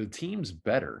fans. The team's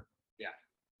better. Yeah.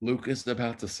 Luka's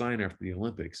about to sign after the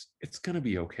Olympics. It's going to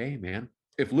be okay, man.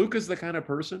 If Luka's the kind of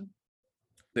person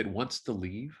that wants to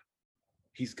leave,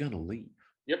 he's going to leave.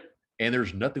 Yep. And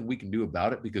there's nothing we can do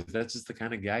about it because that's just the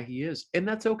kind of guy he is. And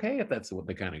that's okay if that's what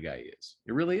the kind of guy he is.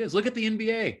 It really is. Look at the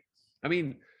NBA. I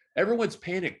mean, everyone's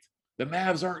panicked. The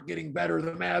Mavs aren't getting better.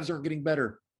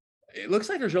 It looks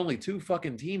like there's only two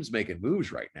fucking teams making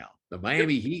moves right now. The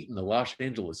Miami Heat and the Los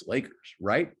Angeles Lakers,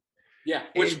 right? Yeah,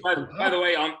 which, by the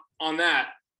way, on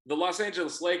that, the Los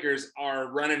Angeles Lakers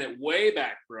are running it way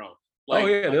back, bro. Like,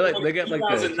 they got like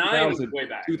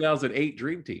the 2008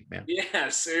 Dream Team, man. Yeah,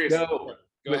 seriously. So,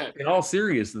 go ahead. In all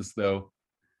seriousness, though,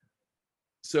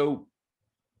 so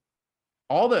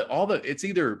all the it's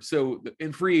either so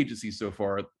in free agency so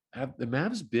far. Have the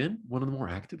Mavs been one of the more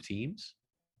active teams?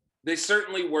 They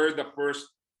certainly were the first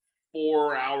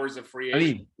 4 hours of free agency.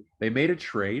 I mean, they made a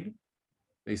trade.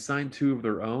 They signed 2 of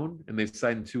their own, and they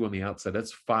signed 2 on the outside.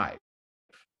 That's 5.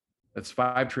 That's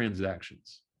 5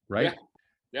 transactions, right?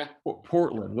 Yeah.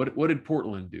 Portland. What did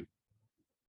Portland do?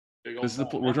 We're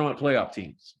talking about playoff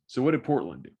teams. So what did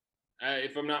Portland do?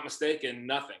 If I'm not mistaken,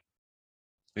 nothing.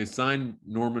 They signed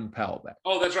Norman Powell back.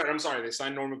 Oh, that's right. I'm sorry. They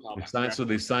signed Norman Powell back. So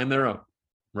they signed their own.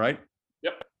 Right?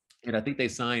 Yep. And I think they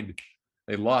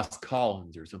lost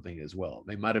Collins or something as well.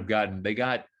 They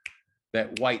got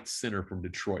that white center from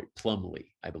Detroit, Plumlee,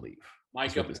 I believe.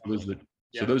 Micah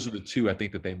So those are the two I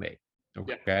think that they made.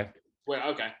 Okay. Yeah. Well,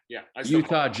 okay. Yeah.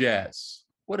 Utah Jazz.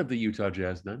 What have the Utah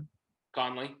Jazz done?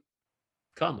 Conley.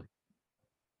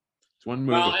 It's one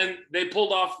move. Well, and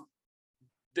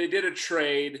they did a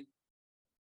trade. I'm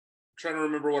trying to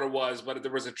remember what it was, but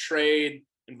there was a trade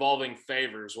involving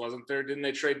Favors, wasn't there? Didn't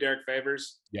they trade Derek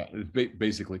Favors? Yeah, it was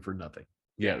basically for nothing.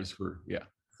 Yeah, it was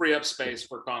free up space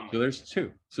for Conley. So there's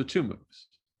two. So two moves.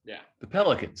 Yeah. The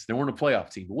Pelicans, they weren't a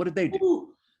playoff team, but what did they do?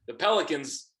 Ooh, the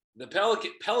Pelicans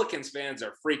fans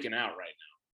are freaking out right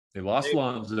now. They lost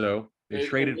Lonzo. They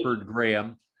traded for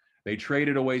Graham. They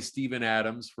traded away Steven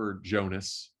Adams for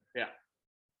Jonas.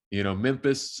 Yeah.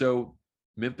 Memphis. So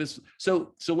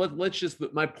let's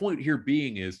just, my point here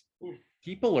being is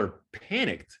people are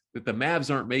panicked that the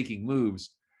Mavs aren't making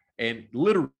moves. And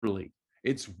literally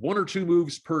it's one or two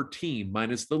moves per team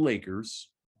minus the Lakers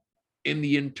in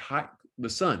the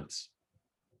Suns.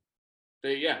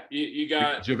 You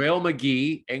got JaVale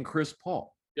McGee and Chris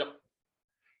Paul.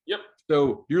 Yep.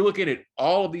 So you're looking at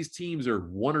all of these teams are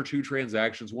one or two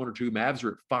transactions, one or two. Mavs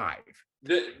are at 5.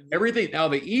 Everything now,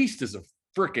 the East is a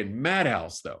freaking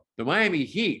madhouse, though. The Miami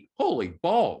Heat, holy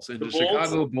balls, and the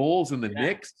Chicago Bulls and the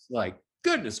Knicks, like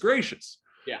goodness gracious.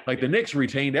 Yeah. The Knicks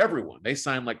retained everyone. They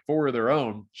signed like 4 of their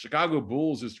own. Chicago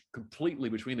Bulls is completely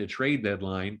between the trade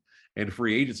deadline and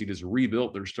free agency just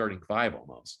rebuilt their starting 5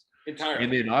 almost. Entirely.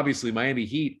 And then obviously Miami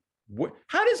Heat.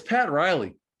 How does Pat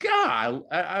Riley? God,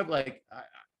 I'm like,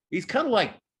 he's kind of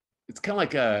like, it's kind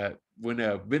of like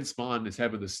when Vince Vaughn is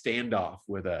having the standoff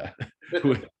with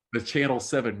with the Channel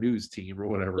 7 news team or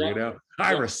whatever.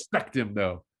 I respect him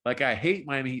though. Like I hate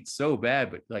Miami Heat so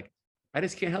bad, but I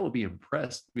just can't help but be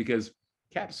impressed because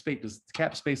cap space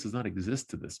does not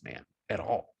exist to this man at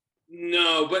all.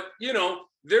 No, but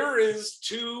there is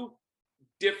two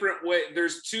different way.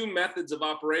 There's two methods of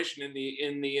operation in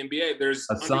the NBA. There's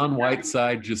Hassan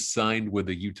Whiteside just signed with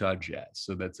the Utah Jazz,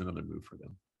 so that's another move for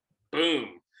them.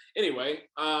 Boom. Anyway,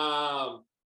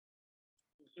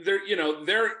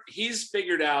 he's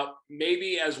figured out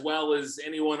maybe as well as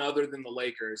anyone other than the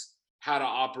Lakers how to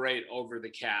operate over the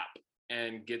cap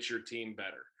and get your team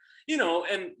better.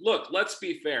 And look, let's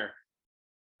be fair.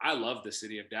 I love the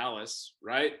city of Dallas,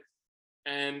 right?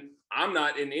 And I'm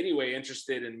not in any way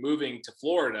interested in moving to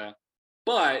Florida,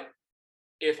 but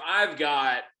if I've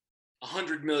got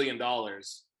 $100 million,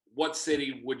 where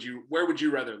would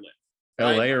you rather live? LA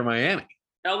right? or Miami?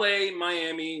 LA,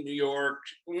 Miami, New York,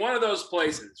 one of those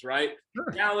places, right? Sure.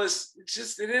 Dallas,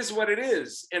 it is what it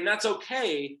is. And that's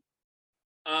okay.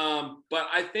 But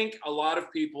I think a lot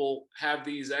of people have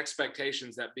these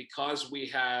expectations that because we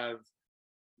have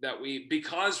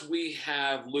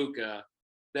Luka,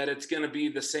 that it's going to be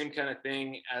the same kind of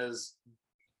thing as,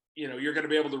 you're going to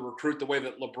be able to recruit the way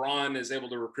that LeBron is able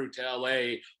to recruit to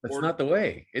LA. That's not the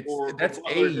way. That's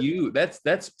AU.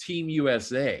 That's Team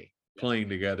USA playing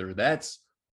together. That's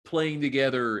playing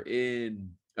together in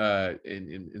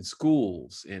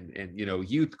schools and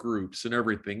youth groups and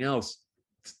everything else.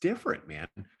 It's different, man.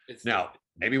 Now,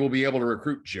 maybe we'll be able to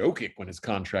recruit Jokic when his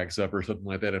contract's up or something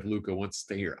like that if Luka wants to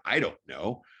stay here. I don't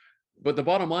know. But the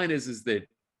bottom line is that,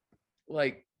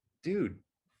 dude,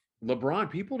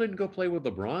 LeBron, people didn't go play with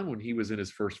LeBron when he was in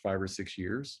his first 5 or 6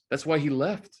 years. That's why he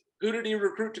left. Who did he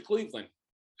recruit to Cleveland?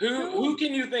 Who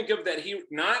can you think of that he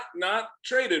not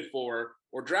traded for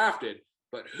or drafted,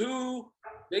 but who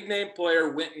big name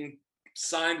player went and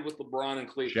signed with LeBron in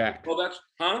Cleveland? Shaq. Well, that's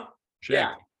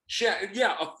Shaq.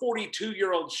 Yeah, a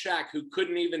 42-year-old Shaq who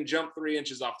couldn't even jump 3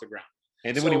 inches off the ground.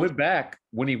 And then when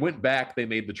he went back, they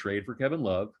made the trade for Kevin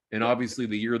Love. And obviously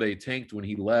the year they tanked when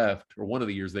he left, or one of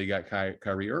the years they got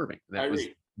Kyrie Irving. That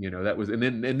was, and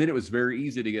then it was very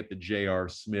easy to get the J.R.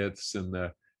 Smiths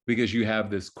because you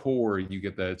have this core, you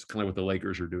get that. It's kind of what the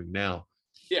Lakers are doing now.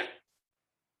 Yeah.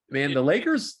 Man, the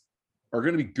Lakers are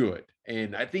going to be good.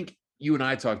 And I think you and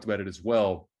I talked about it as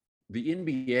well. The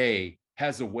NBA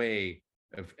has a way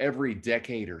of every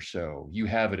decade or so, you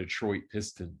have a Detroit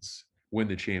Pistons win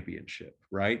the championship,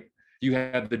 right? You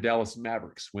have the Dallas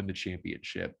Mavericks win the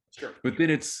championship. Sure. But then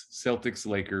it's Celtics,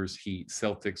 Lakers, Heat,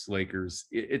 Celtics, Lakers.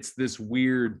 It's this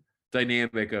weird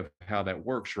dynamic of how that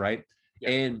works, right? Yeah.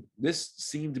 And this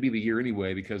seemed to be the year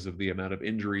anyway, because of the amount of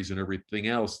injuries and everything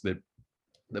else, that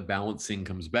the balancing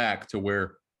comes back to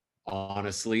where,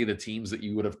 honestly, the teams that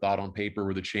you would have thought on paper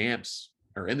were the champs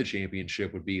or in the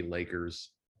championship would be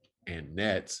Lakers and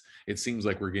Nets. It seems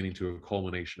like we're getting to a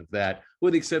culmination of that,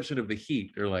 with the exception of the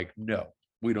Heat. They're like, no,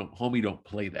 we don't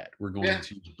play that. We're going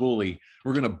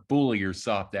to bully your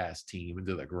soft ass team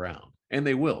into the ground. And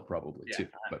they will probably too.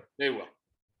 But they will.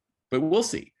 But we'll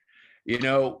see.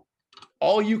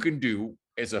 all you can do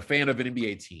as a fan of an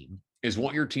NBA team is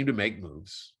want your team to make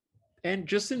moves and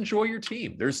just enjoy your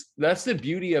team. That's the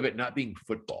beauty of it not being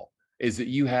football, is that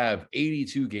you have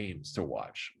 82 games to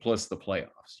watch plus the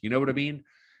playoffs. You know what I mean?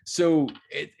 So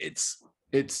it's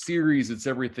series, it's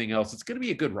everything else. It's going to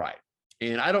be a good ride.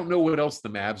 And I don't know what else the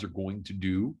Mavs are going to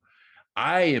do.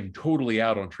 I am totally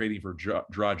out on trading for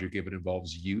Dragic if it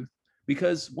involves youth,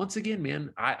 because once again,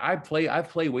 man, I've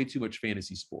played way too much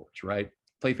fantasy sports, right?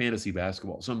 Play fantasy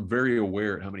basketball. So I'm very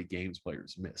aware of how many games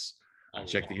players miss. I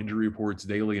check the injury reports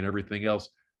daily and everything else.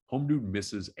 Home dude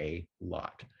misses a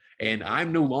lot. And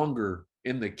I'm no longer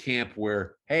in the camp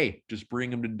where, hey, just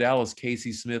bring him to Dallas,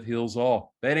 Casey Smith heals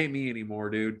all. That ain't me anymore,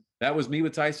 dude. That was me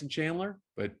with Tyson Chandler,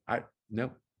 but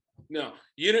no.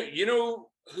 You know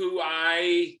who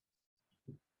I,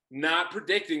 not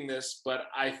predicting this, but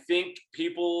I think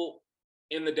people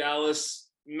in the Dallas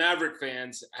Maverick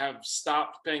fans have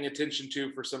stopped paying attention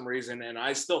to for some reason, and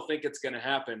I still think it's going to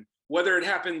happen. Whether it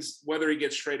happens, whether he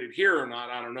gets traded here or not,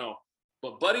 I don't know.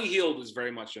 But Buddy Hield is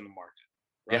very much in the market,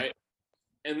 right?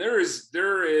 Yeah. And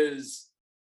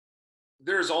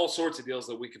there's all sorts of deals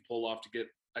that we could pull off to get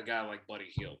a guy like Buddy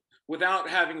Hield without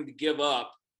having to give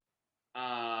up,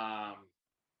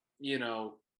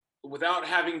 without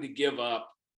having to give up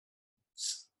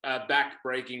a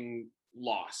back-breaking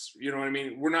loss. You know what I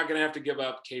mean? We're not going to have to give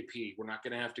up KP. We're not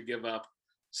going to have to give up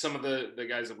some of the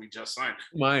guys that we just signed.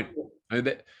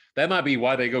 That might be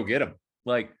why they go get him.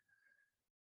 Like,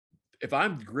 if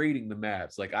I'm grading the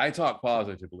Mavs, like I talk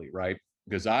positively, right?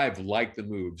 Because I've liked the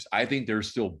moves. I think they're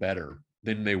still better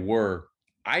than they were.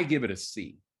 I give it a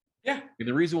C. Yeah. And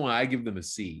the reason why I give them a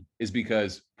C is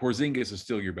because Porzingis is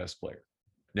still your best player.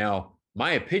 Now,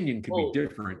 my opinion could be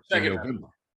different in November.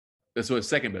 That's what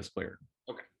second best player.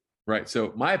 Okay. Right.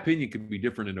 So my opinion could be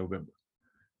different in November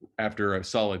after a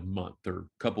solid month or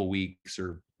couple weeks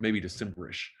or maybe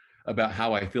December-ish about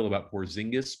how I feel about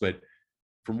Porzingis. But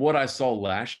from what I saw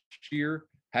last year,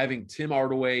 having Tim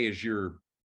Hardaway as your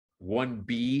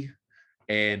 1B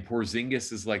and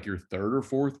Porzingis is like your third or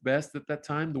fourth best at that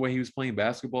time, the way he was playing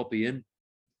basketball at the end,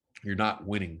 you're not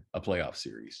winning a playoff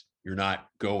series. You're not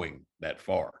going that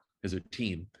far as a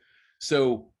team.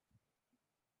 So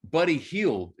Buddy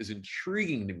Hield is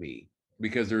intriguing to me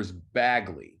because there's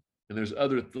Bagley and there's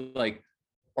other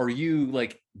are you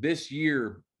like this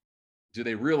year? Do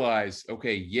they realize,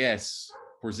 okay, yes,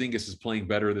 Porzingis is playing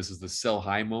better. This is the sell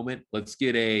high moment. Let's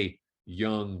get a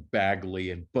young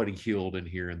Bagley and Buddy Hield in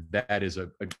here. And that is a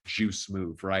juice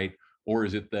move, right? Or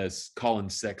is it this Colin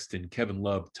Sexton, Kevin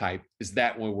Love type? Is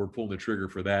that when we're pulling the trigger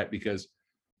for that? Because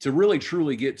to really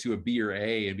truly get to a B or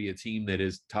A and be a team that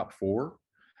is top four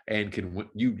and can win,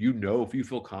 if you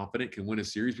feel confident, can win a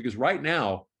series. Because right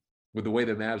now, with the way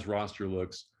the Mavs roster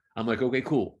looks, I'm like, okay,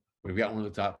 cool. We've got one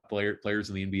of the top players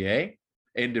in the NBA.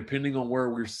 And depending on where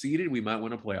we're seated, we might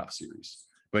win a playoff series.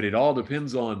 But it all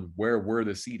depends on where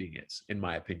the seeding is, in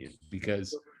my opinion,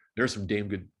 because there's some damn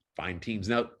good, fine teams.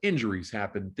 Now, injuries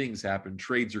happen, things happen,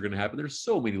 trades are going to happen. There's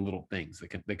so many little things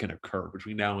that can occur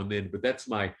between now and then. But that's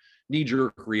my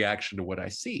knee-jerk reaction to what I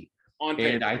see.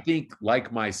 And I think,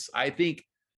 I think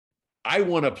I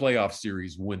want a playoff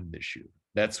series win this year.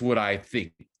 That's what I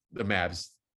think the Mavs,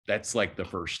 that's like the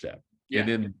first step. Yeah. And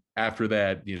then after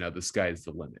that, the sky's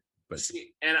the limit. But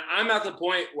see, and I'm at the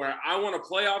point where I want a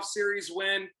playoff series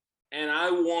win and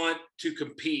I want to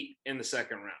compete in the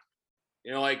second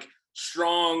round. Like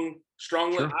strong.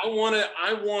 Sure. I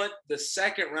want the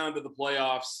second round of the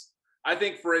playoffs. I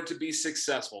think for it to be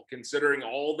successful, considering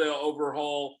all the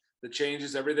overhaul, the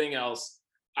changes, everything else,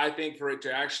 I think for it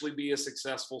to actually be a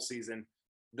successful season,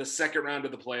 the second round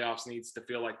of the playoffs needs to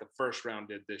feel like the first round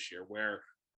did this year, where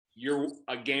you're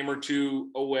a game or two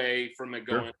away from it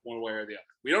going one way or the other.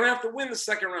 We don't have to win the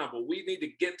second round, but we need to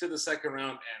get to the second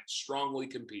round and strongly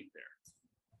compete there.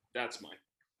 That's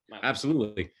my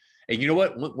absolutely. And you know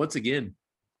what? Once again,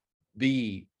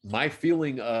 my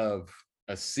feeling of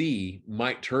a C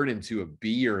might turn into a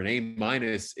B or an A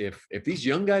minus if these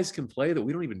young guys can play that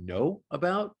we don't even know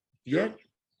about yet.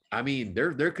 I mean,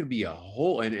 there could be a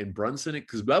whole and Brunson,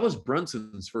 because that was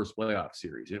Brunson's first playoff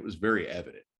series, and it was very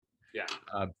evident. Yeah.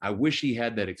 I wish he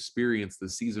had that experience the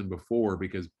season before,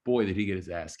 because boy, did he get his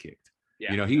ass kicked.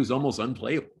 Yeah. He was almost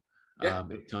unplayable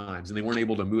at times, and they weren't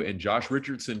able to move. And Josh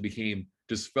Richardson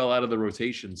just fell out of the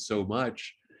rotation so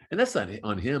much. And that's not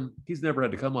on him. He's never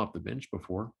had to come off the bench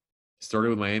before. Started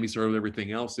with Miami, started with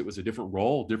everything else. It was a different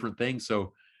role, different thing.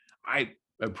 So I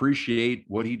appreciate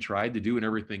what he tried to do and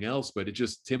everything else, but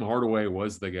Tim Hardaway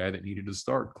was the guy that needed to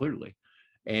start, clearly.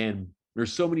 And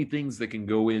there's so many things that can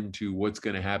go into what's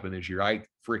going to happen this year. I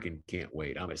freaking can't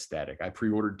wait. I'm ecstatic. I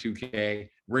pre-ordered 2K,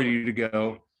 ready to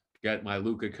go. Got my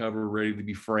Luka cover ready to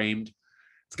be framed.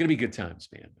 It's going to be good times,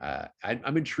 man.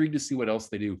 I'm intrigued to see what else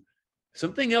they do.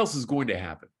 Something else is going to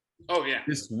happen. Oh yeah,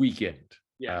 this weekend.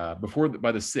 Yeah.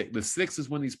 By the 6th. The 6th is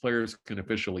when these players can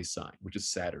officially sign, which is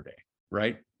Saturday,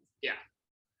 right? Yeah.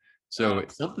 So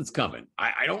something's coming.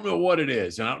 I don't know what it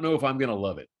is, and I don't know if I'm going to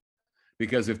love it,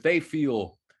 because if they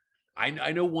feel,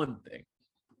 I know one thing.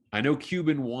 I know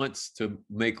Cuban wants to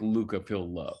make Luka feel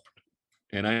loved,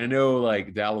 and I know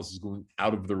like Dallas is going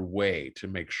out of their way to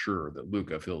make sure that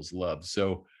Luka feels loved.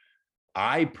 So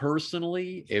I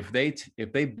personally, if they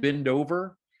bend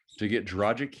over to get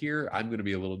Dragic here, I'm going to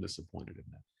be a little disappointed in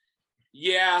that.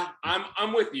 Yeah,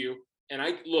 I'm with you. And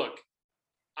I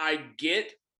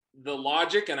get the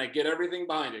logic and I get everything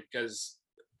behind it, because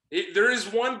there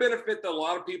is one benefit that a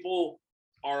lot of people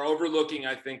are overlooking,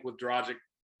 I think, with Dragic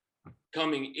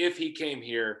coming, if he came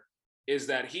here, is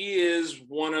that he is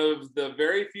one of the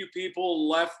very few people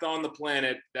left on the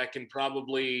planet that can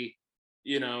probably,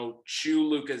 chew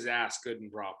Luka's ass good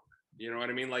and proper. You know what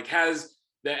I mean? Like, has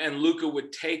that, and Luka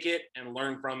would take it and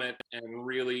learn from it and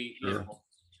really, Sure.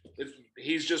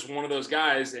 He's just one of those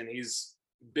guys, and he's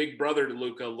big brother to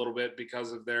Luka a little bit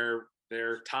because of their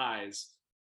ties.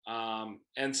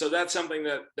 And so that's something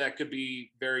that could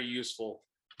be very useful.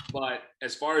 But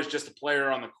as far as just a player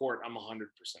on the court, I'm 100% with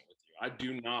you. I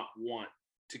do not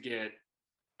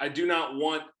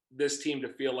want this team to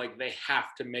feel like they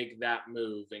have to make that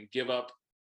move and give up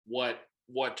what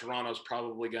Toronto's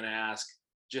probably going to ask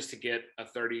just to get a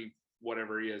 30,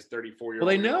 whatever he is, 34-year-old. Well,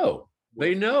 they know.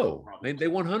 They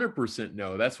 100%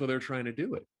 know. That's why they're trying to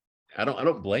do it. I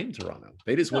don't blame Toronto.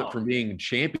 They just went from being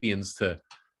champions to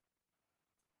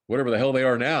whatever the hell they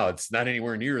are now. It's not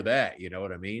anywhere near that. You know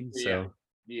what I mean? So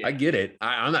I get it.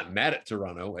 I'm not mad at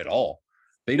Toronto at all.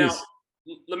 Let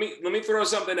me throw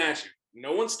something at you.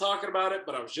 No one's talking about it,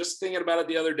 but I was just thinking about it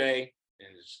the other day, and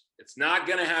it's not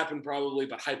going to happen probably,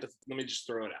 but let me just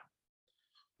throw it out.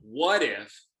 What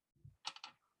if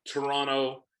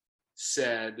Toronto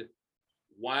said,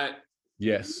 "What?"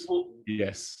 Yes.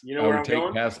 You know I where would I'm take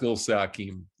going? Pascal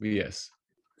Siakam. Yes.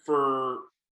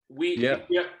 Yep.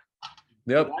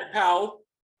 Dwight Powell,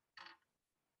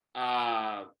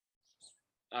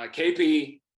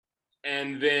 KP,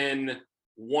 and then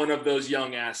one of those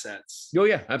young assets. Oh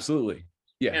yeah, absolutely.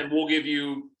 Yeah. And we'll give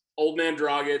you old man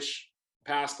Dragic,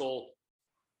 Pascal,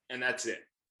 and that's it.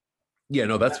 Yeah,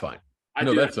 no, that's fine.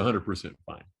 That's 100%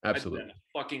 fine. Absolutely.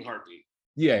 Fucking heartbeat.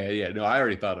 Yeah. No, I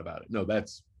already thought about it. No,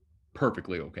 that's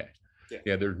perfectly okay.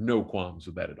 Yeah, there's no qualms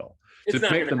with that at all. To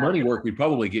make the money work, we'd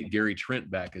probably get Gary Trent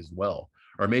back as well.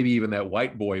 Or maybe even that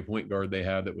white boy point guard they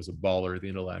had that was a baller at the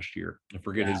end of last year. I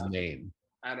forget his name.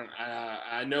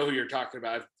 I know who you're talking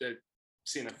about. I've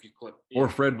seen a few clips. Or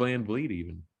Fred VanVleet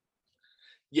even.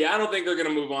 Yeah, I don't think they're going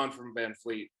to move on from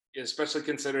VanVleet, especially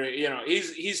considering,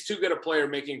 he's too good a player,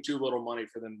 making too little money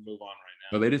for them to move on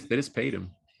right now. No, they just paid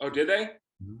him. Oh, did they?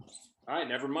 Mm-hmm. All right,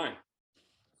 never mind.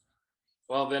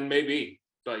 Well, then maybe.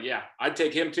 But yeah, I'd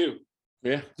take him too.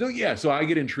 Yeah. So I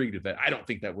get intrigued at that. I don't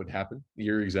think that would happen.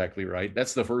 You're exactly right.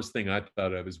 That's the first thing I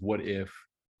thought of, is what if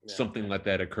something like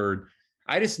that occurred.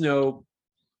 I just know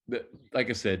that, like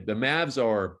I said, the Mavs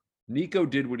are, Nico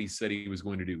did what he said he was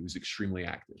going to do. He was extremely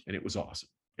active, and it was awesome.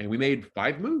 And we made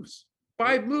 5 moves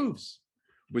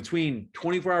between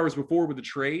 24 hours before with the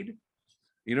trade.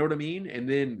 You know what I mean? And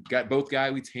then got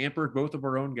we tampered both of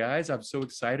our own guys. I'm so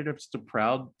excited. I'm just a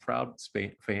proud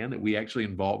fan that we actually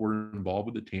were involved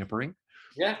with the tampering.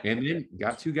 Yeah. And then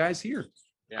got 2 guys here.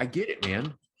 Yeah. I get it,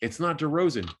 man. It's not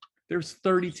DeRozan. There's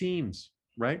 30 teams,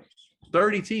 right?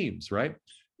 30 teams, right?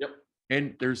 Yep.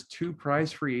 And there's 2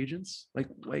 prize free agents. Like,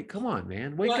 wait, come on,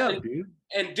 man. Wake up, dude.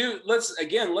 And dude, let's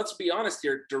be honest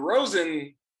here.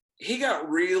 DeRozan, he got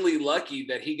really lucky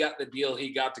that he got the deal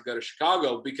he got to go to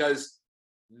Chicago, because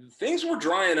things were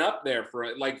drying up there for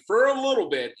a little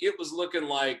bit. It was looking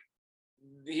like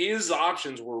his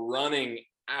options were running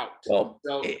out. Well,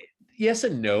 yes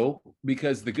and no,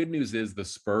 because the good news is the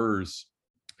Spurs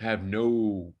have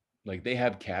they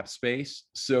have cap space,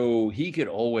 so he could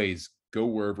always go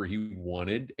wherever he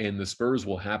wanted, and the Spurs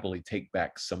will happily take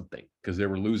back something, because they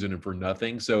were losing him for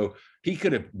nothing. So he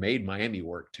could have made Miami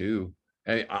work too,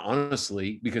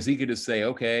 honestly, because he could just say,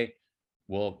 okay,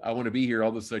 well, I want to be here. All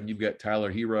of a sudden, you've got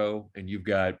Tyler Hero and you've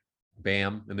got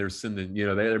Bam, and they're sending,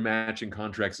 they're matching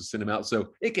contracts to send him out.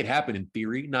 So it could happen in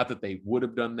theory. Not that they would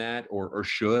have done that or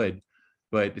should,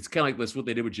 but it's kind of like that's what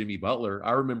they did with Jimmy Butler.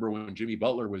 I remember when Jimmy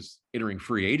Butler was entering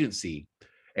free agency,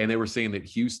 and they were saying that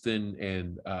Houston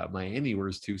and Miami were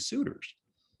his 2 suitors.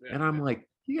 Yeah. And I'm like,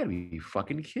 you gotta be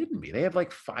fucking kidding me. They have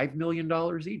like $5 million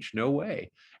each. No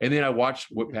way. And then I watched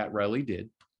what Pat Riley did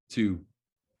to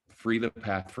free the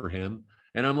path for him.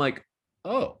 And I'm like,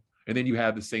 oh. And then you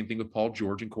have the same thing with Paul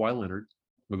George and Kawhi Leonard,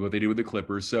 with what they do with the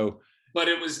Clippers. So But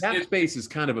it was cap space is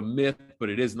kind of a myth, but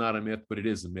it is not a myth, but it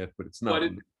is a myth, but it's not.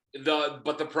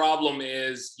 But the problem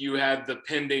is you had the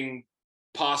pending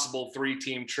possible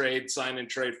 3-team trade, sign and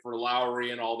trade for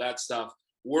Lowry and all that stuff,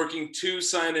 working 2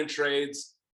 sign and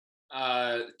trades,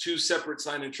 2 separate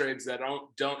sign and trades that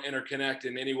don't interconnect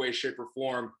in any way, shape, or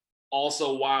form.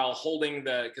 Also, while holding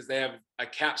because they have a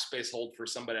cap space hold for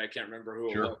somebody, I can't remember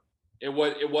who Sure. it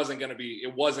was. It wasn't going to be.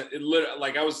 It wasn't. It literally,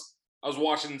 like I was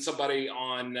watching somebody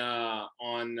on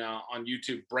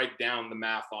YouTube break down the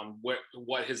math on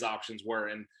what his options were,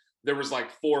 and there was like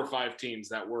 4 or 5 teams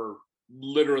that were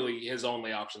literally his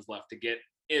only options left to get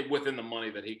it within the money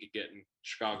that he could get, and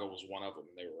Chicago was one of them,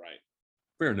 and they were right.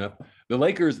 Fair enough. The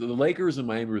Lakers and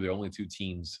Miami were the only 2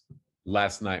 teams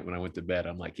last night when I went to bed.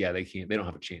 I'm like, yeah, they don't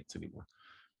have a chance anymore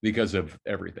because of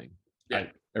everything. Yeah.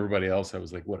 Everybody else, I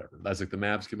was like, whatever. I was like, the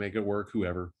Mavs can make it work,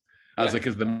 whoever. I was like,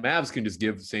 because the Mavs can just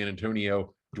give San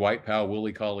Antonio Dwight Powell,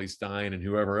 Willie Cauley-Stein, and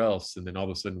whoever else, and then all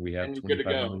of a sudden we have 25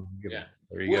 million. Yeah.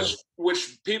 There you go.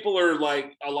 Which people are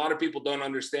like, a lot of people don't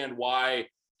understand why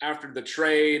after the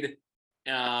trade,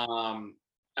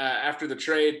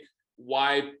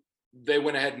 why they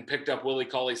went ahead and picked up Willie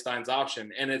Cauley-Stein's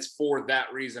option, and it's for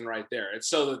that reason right there. It's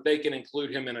so that they can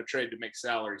include him in a trade to make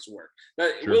salaries work.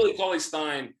 Sure. Willie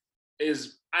Cauley-Stein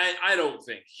is, I don't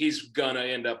think he's gonna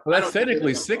end up. Well, that's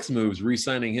technically 6 moves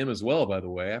re-signing him as well, by the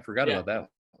way. I forgot about that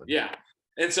one. Yeah.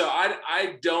 And so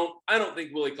I don't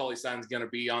think Willie Cauley-Stein's going to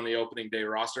be on the opening day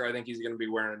roster. I think he's going to be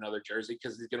wearing another jersey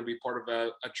because he's going to be part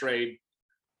of a trade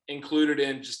included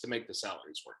in just to make the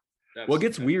salaries work. Well, it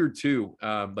gets weird too.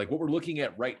 Like what we're looking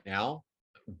at right now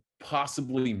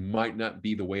possibly might not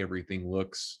be the way everything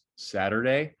looks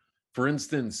Saturday. For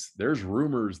instance, there's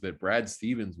rumors that Brad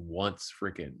Stevens wants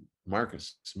freaking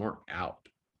Marcus Smart out.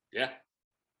 Yeah.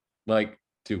 Like,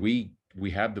 do we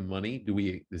have the money?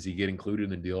 Does he get included in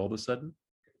the deal all of a sudden?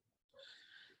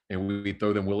 And we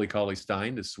throw them Willie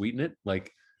Cauley-Stein to sweeten it? Like,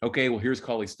 okay, well, here's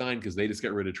Cauley-Stein because they just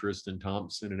got rid of Tristan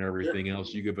Thompson and everything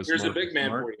else. You give us here's a big man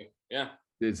for you. Yeah.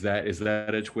 Is that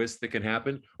a twist that can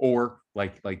happen? Or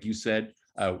like you said,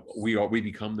 we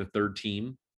become the 3rd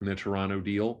team in the Toronto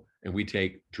deal, and we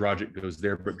take Dragic goes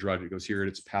there, but Dragic goes here, and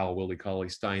it's Powell, Willie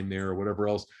Cauley-Stein there, or whatever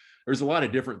else. There's a lot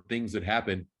of different things that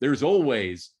happen. There's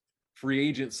always free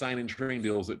agent sign and trade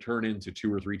deals that turn into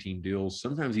 2 or 3 team deals,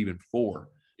 sometimes even 4,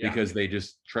 because they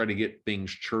just try to get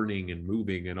things churning and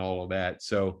moving and all of that.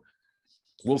 So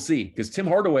we'll see, because Tim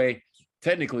Hardaway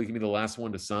technically can be the last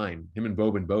one to sign, him and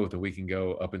Boban both, and we can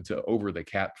go up into over the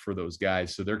cap for those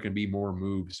guys. So there can be more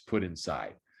moves put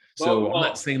inside. So I'm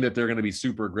not saying that they're going to be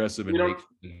super aggressive. And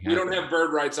we don't have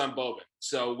bird rights on Boban,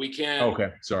 so we can't.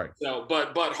 Okay, sorry. So,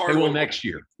 but Hardaway, they will next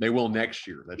year. They will next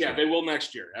year. That's right. They will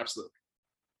next year. Absolutely.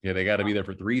 Yeah, they got to be there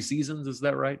for 3 seasons. Is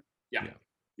that right? Yeah.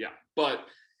 But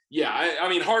I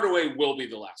mean, Hardaway will be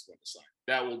the last one to sign.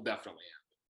 That will definitely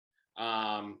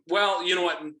happen. Well, you know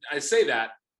what? I say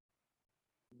that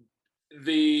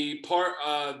the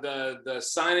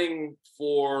signing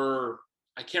for,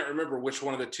 I can't remember which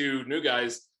one of the 2 new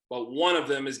guys, but one of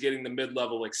them is getting the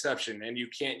mid-level exception, and you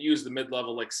can't use the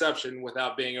mid-level exception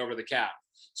without being over the cap.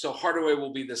 So Hardaway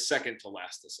will be the second to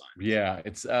last to sign. Yeah,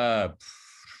 it's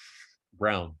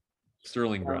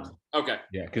Sterling Brown. Okay.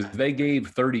 Yeah, because they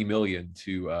gave $30 million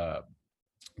to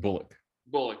Bullock.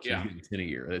 Yeah. 10 a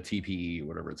year, the TPE,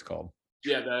 whatever it's called.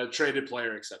 Yeah, the traded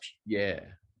player exception. Yeah.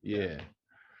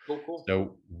 Cool.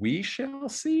 So we shall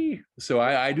see. So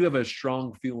I do have a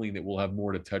strong feeling that we'll have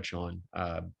more to touch on.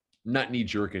 Not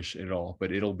knee-jerkish at all,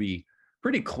 but it'll be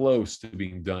pretty close to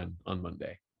being done on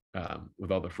Monday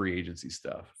with all the free agency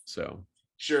stuff. So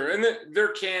sure, and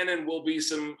there can and will be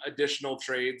some additional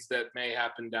trades that may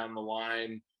happen down the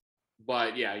line,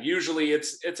 but yeah, usually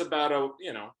it's about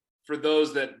for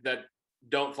those that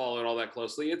don't follow it all that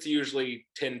closely, it's usually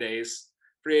 10 days.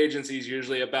 Free agency is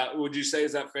usually about. Would you say,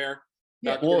 is that fair?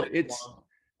 Yeah, well, it's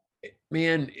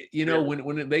man,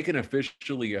 when they can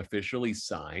officially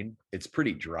sign, it's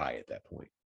pretty dry at that point.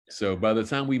 So by the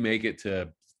time we make it to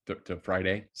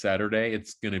Friday, Saturday,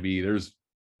 it's going to be, there's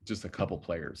just a couple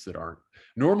players that aren't.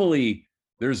 Normally,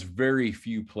 there's very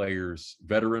few players,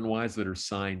 veteran-wise, that are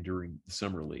signed during the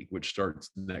summer league, which starts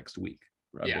next week,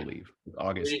 I believe,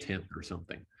 August 10th or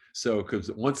something. So,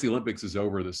 because once the Olympics is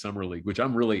over, the summer league, which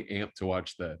I'm really amped to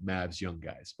watch the Mavs young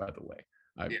guys, by the way.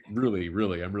 I'm really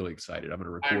excited. I'm going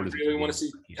to record. I really want to see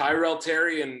Tyrell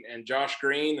Terry and Josh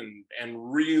Green,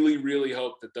 and really, really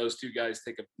hope that those 2 guys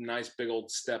take a nice big old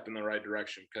step in the right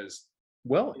direction. Because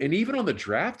and even on the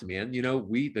draft, man,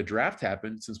 the draft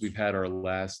happened since we've had our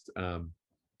last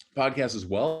podcast as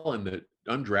well. And the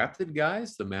undrafted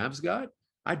guys the Mavs got,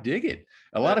 I dig it.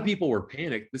 A lot of people were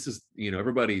panicked. This is,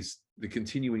 everybody's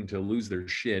continuing to lose their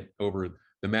shit over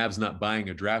the Mavs not buying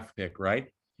a draft pick, right?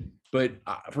 But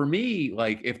for me,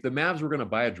 like if the Mavs were going to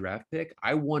buy a draft pick,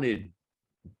 I wanted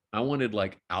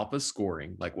like alpha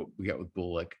scoring, like what we got with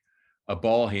Bullock, a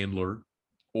ball handler,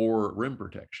 or rim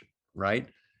protection, right?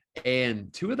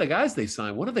 And two of the guys they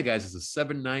signed, one of the guys is a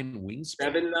 7'9" wingspan.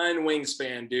 7'9"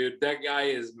 wingspan, dude. That guy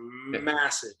is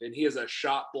massive, and he is a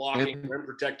shot blocking, rim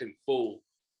protecting fool.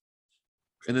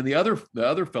 And then the other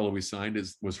fellow we signed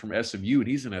was from SMU, and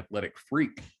he's an athletic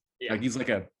freak. Yeah. Like he's like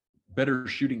a better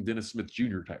shooting Dennis Smith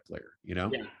Jr. type player, Yeah,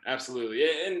 absolutely.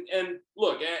 And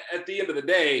look, at the end of the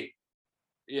day,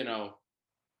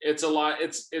 it's a lot.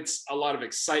 It's a lot of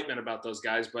excitement about those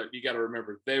guys, but you got to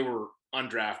remember they were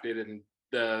undrafted, and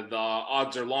the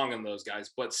odds are long on those guys.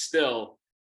 But still,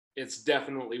 it's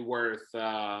definitely worth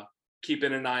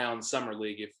keeping an eye on summer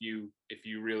league if you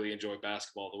really enjoy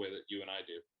basketball the way that you and I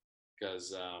do.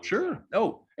 Because sure.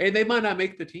 Oh, and they might not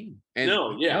make the team. And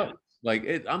no. Like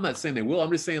I'm not saying they will. I'm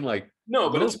just saying like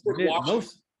but it's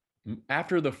most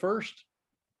after the first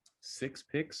 6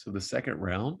 picks of the second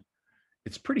round,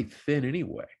 it's pretty thin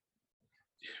anyway.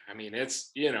 I mean, it's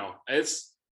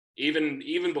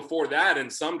even before that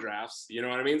in some drafts, you know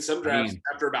what I mean? Some drafts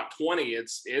after about 20,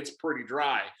 it's pretty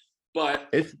dry. But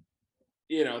it's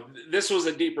this was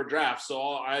a deeper draft, so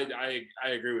I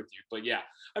agree with you. But yeah,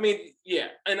 I mean, yeah,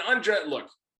 an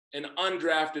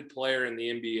undrafted player in the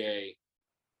NBA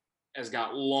has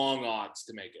got long odds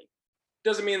to make it.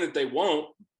 Doesn't mean that they won't,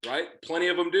 right? Plenty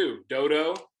of them do.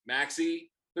 Dodo,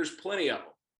 Maxey, there's plenty of them.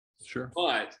 Sure.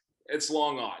 But it's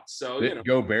long odds. So,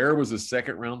 Gobert was a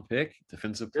second round pick,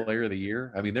 defensive player of the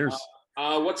year. I mean, there's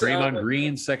what's Draymond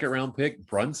Green, second round pick,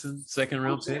 Brunson, second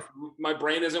round pick. My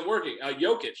brain isn't working.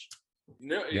 Jokic,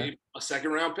 a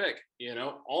second round pick,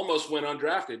 almost went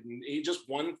undrafted, and he just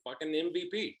won fucking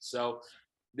MVP. So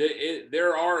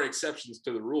there are exceptions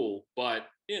to the rule, but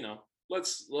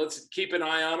let's keep an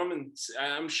eye on them, and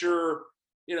I'm sure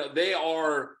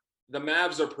the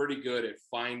Mavs are pretty good at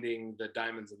finding the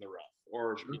diamonds in the rough,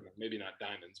 or maybe not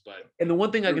diamonds, but. And the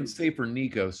one thing I can say for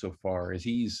Nico so far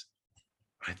is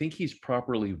I think he's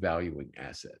properly valuing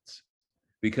assets,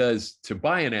 because to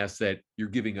buy an asset, you're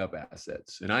giving up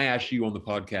assets. And I asked you on the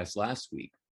podcast last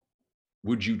week,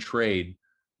 would you trade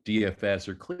DFS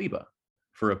or Kleba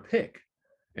for a pick?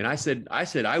 And I said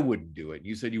I wouldn't do it.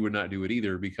 You said you would not do it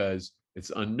either because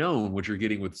it's unknown what you're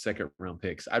getting with second round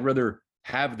picks. I'd rather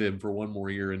have them for one more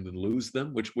year and then lose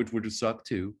them, which would suck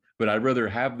too. But I'd rather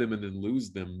have them and then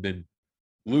lose them than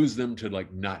lose them to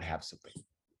like not have something.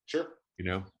 Sure.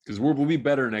 Because we'll be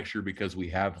better next year because we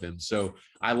have them. So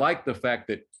I like the fact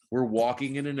that we're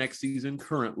walking into next season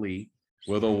currently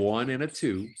with a 1 and a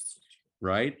 2,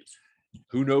 right?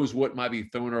 Who knows what might be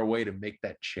thrown our way to make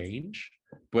that change.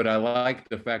 But I like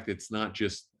the fact that it's not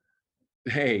just,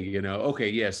 hey, okay,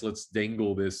 yes, let's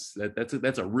dangle this.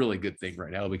 That's a really good thing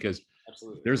right now, because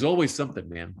absolutely there's always something,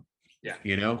 man. Yeah.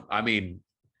 I mean,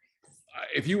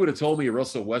 if you would have told me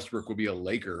Russell Westbrook would be a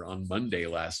Laker on Monday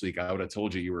last week, I would have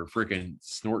told you were freaking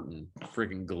snorting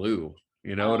freaking glue.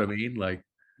 You know what I mean? Like,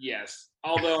 yes.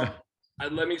 Although,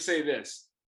 let me say this: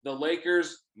 the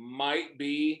Lakers might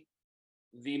be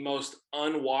the most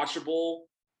unwatchable,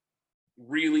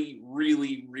 really,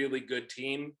 really, really good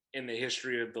team in the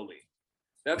history of the league.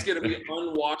 That's going to be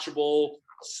unwatchable,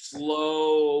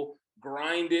 slow,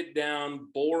 grind it down,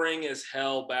 boring as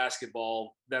hell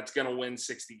basketball that's going to win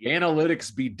 60 games.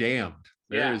 Analytics be damned.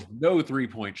 There is no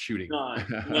 3-point shooting. No.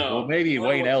 Well, maybe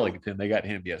Wayne Ellington. They got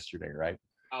him yesterday, right?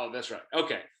 Oh, that's right.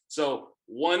 Okay. So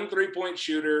 1 3-point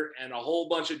shooter and a whole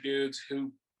bunch of dudes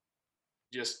who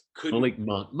just couldn't.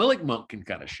 Malik Monk can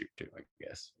kind of shoot too, I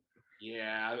guess.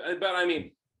 Yeah, but I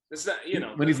mean, it's not,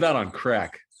 when he's not on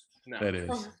crack. No. That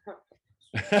is.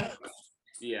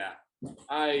 Yeah.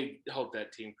 I hope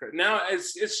that team. Now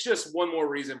it's just one more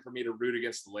reason for me to root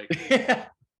against the Lakers.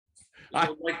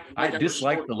 I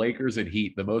dislike the Lakers and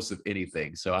Heat the most of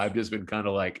anything, so I've just been kind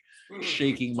of like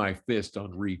shaking my fist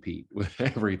on repeat with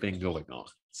everything going on.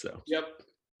 So.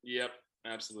 Yep.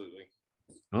 Absolutely.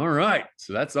 All right,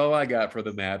 so that's all I got for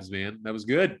the Mavs, man. That was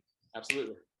good.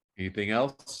 Absolutely. Anything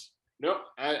else? Nope.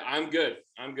 I'm good.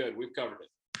 We've covered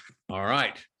it. All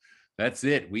right, that's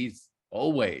it. We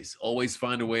always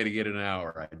find a way to get an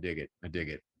hour. I dig it.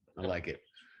 I like it.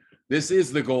 This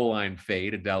is the Goal Line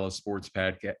Fade, a Dallas sports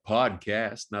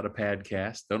podcast, not a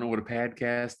padcast. Don't know what a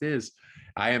padcast is.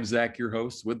 I am Zach, your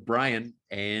host, with Brian,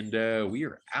 and we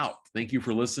are out. Thank you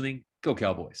for listening. Go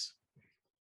Cowboys.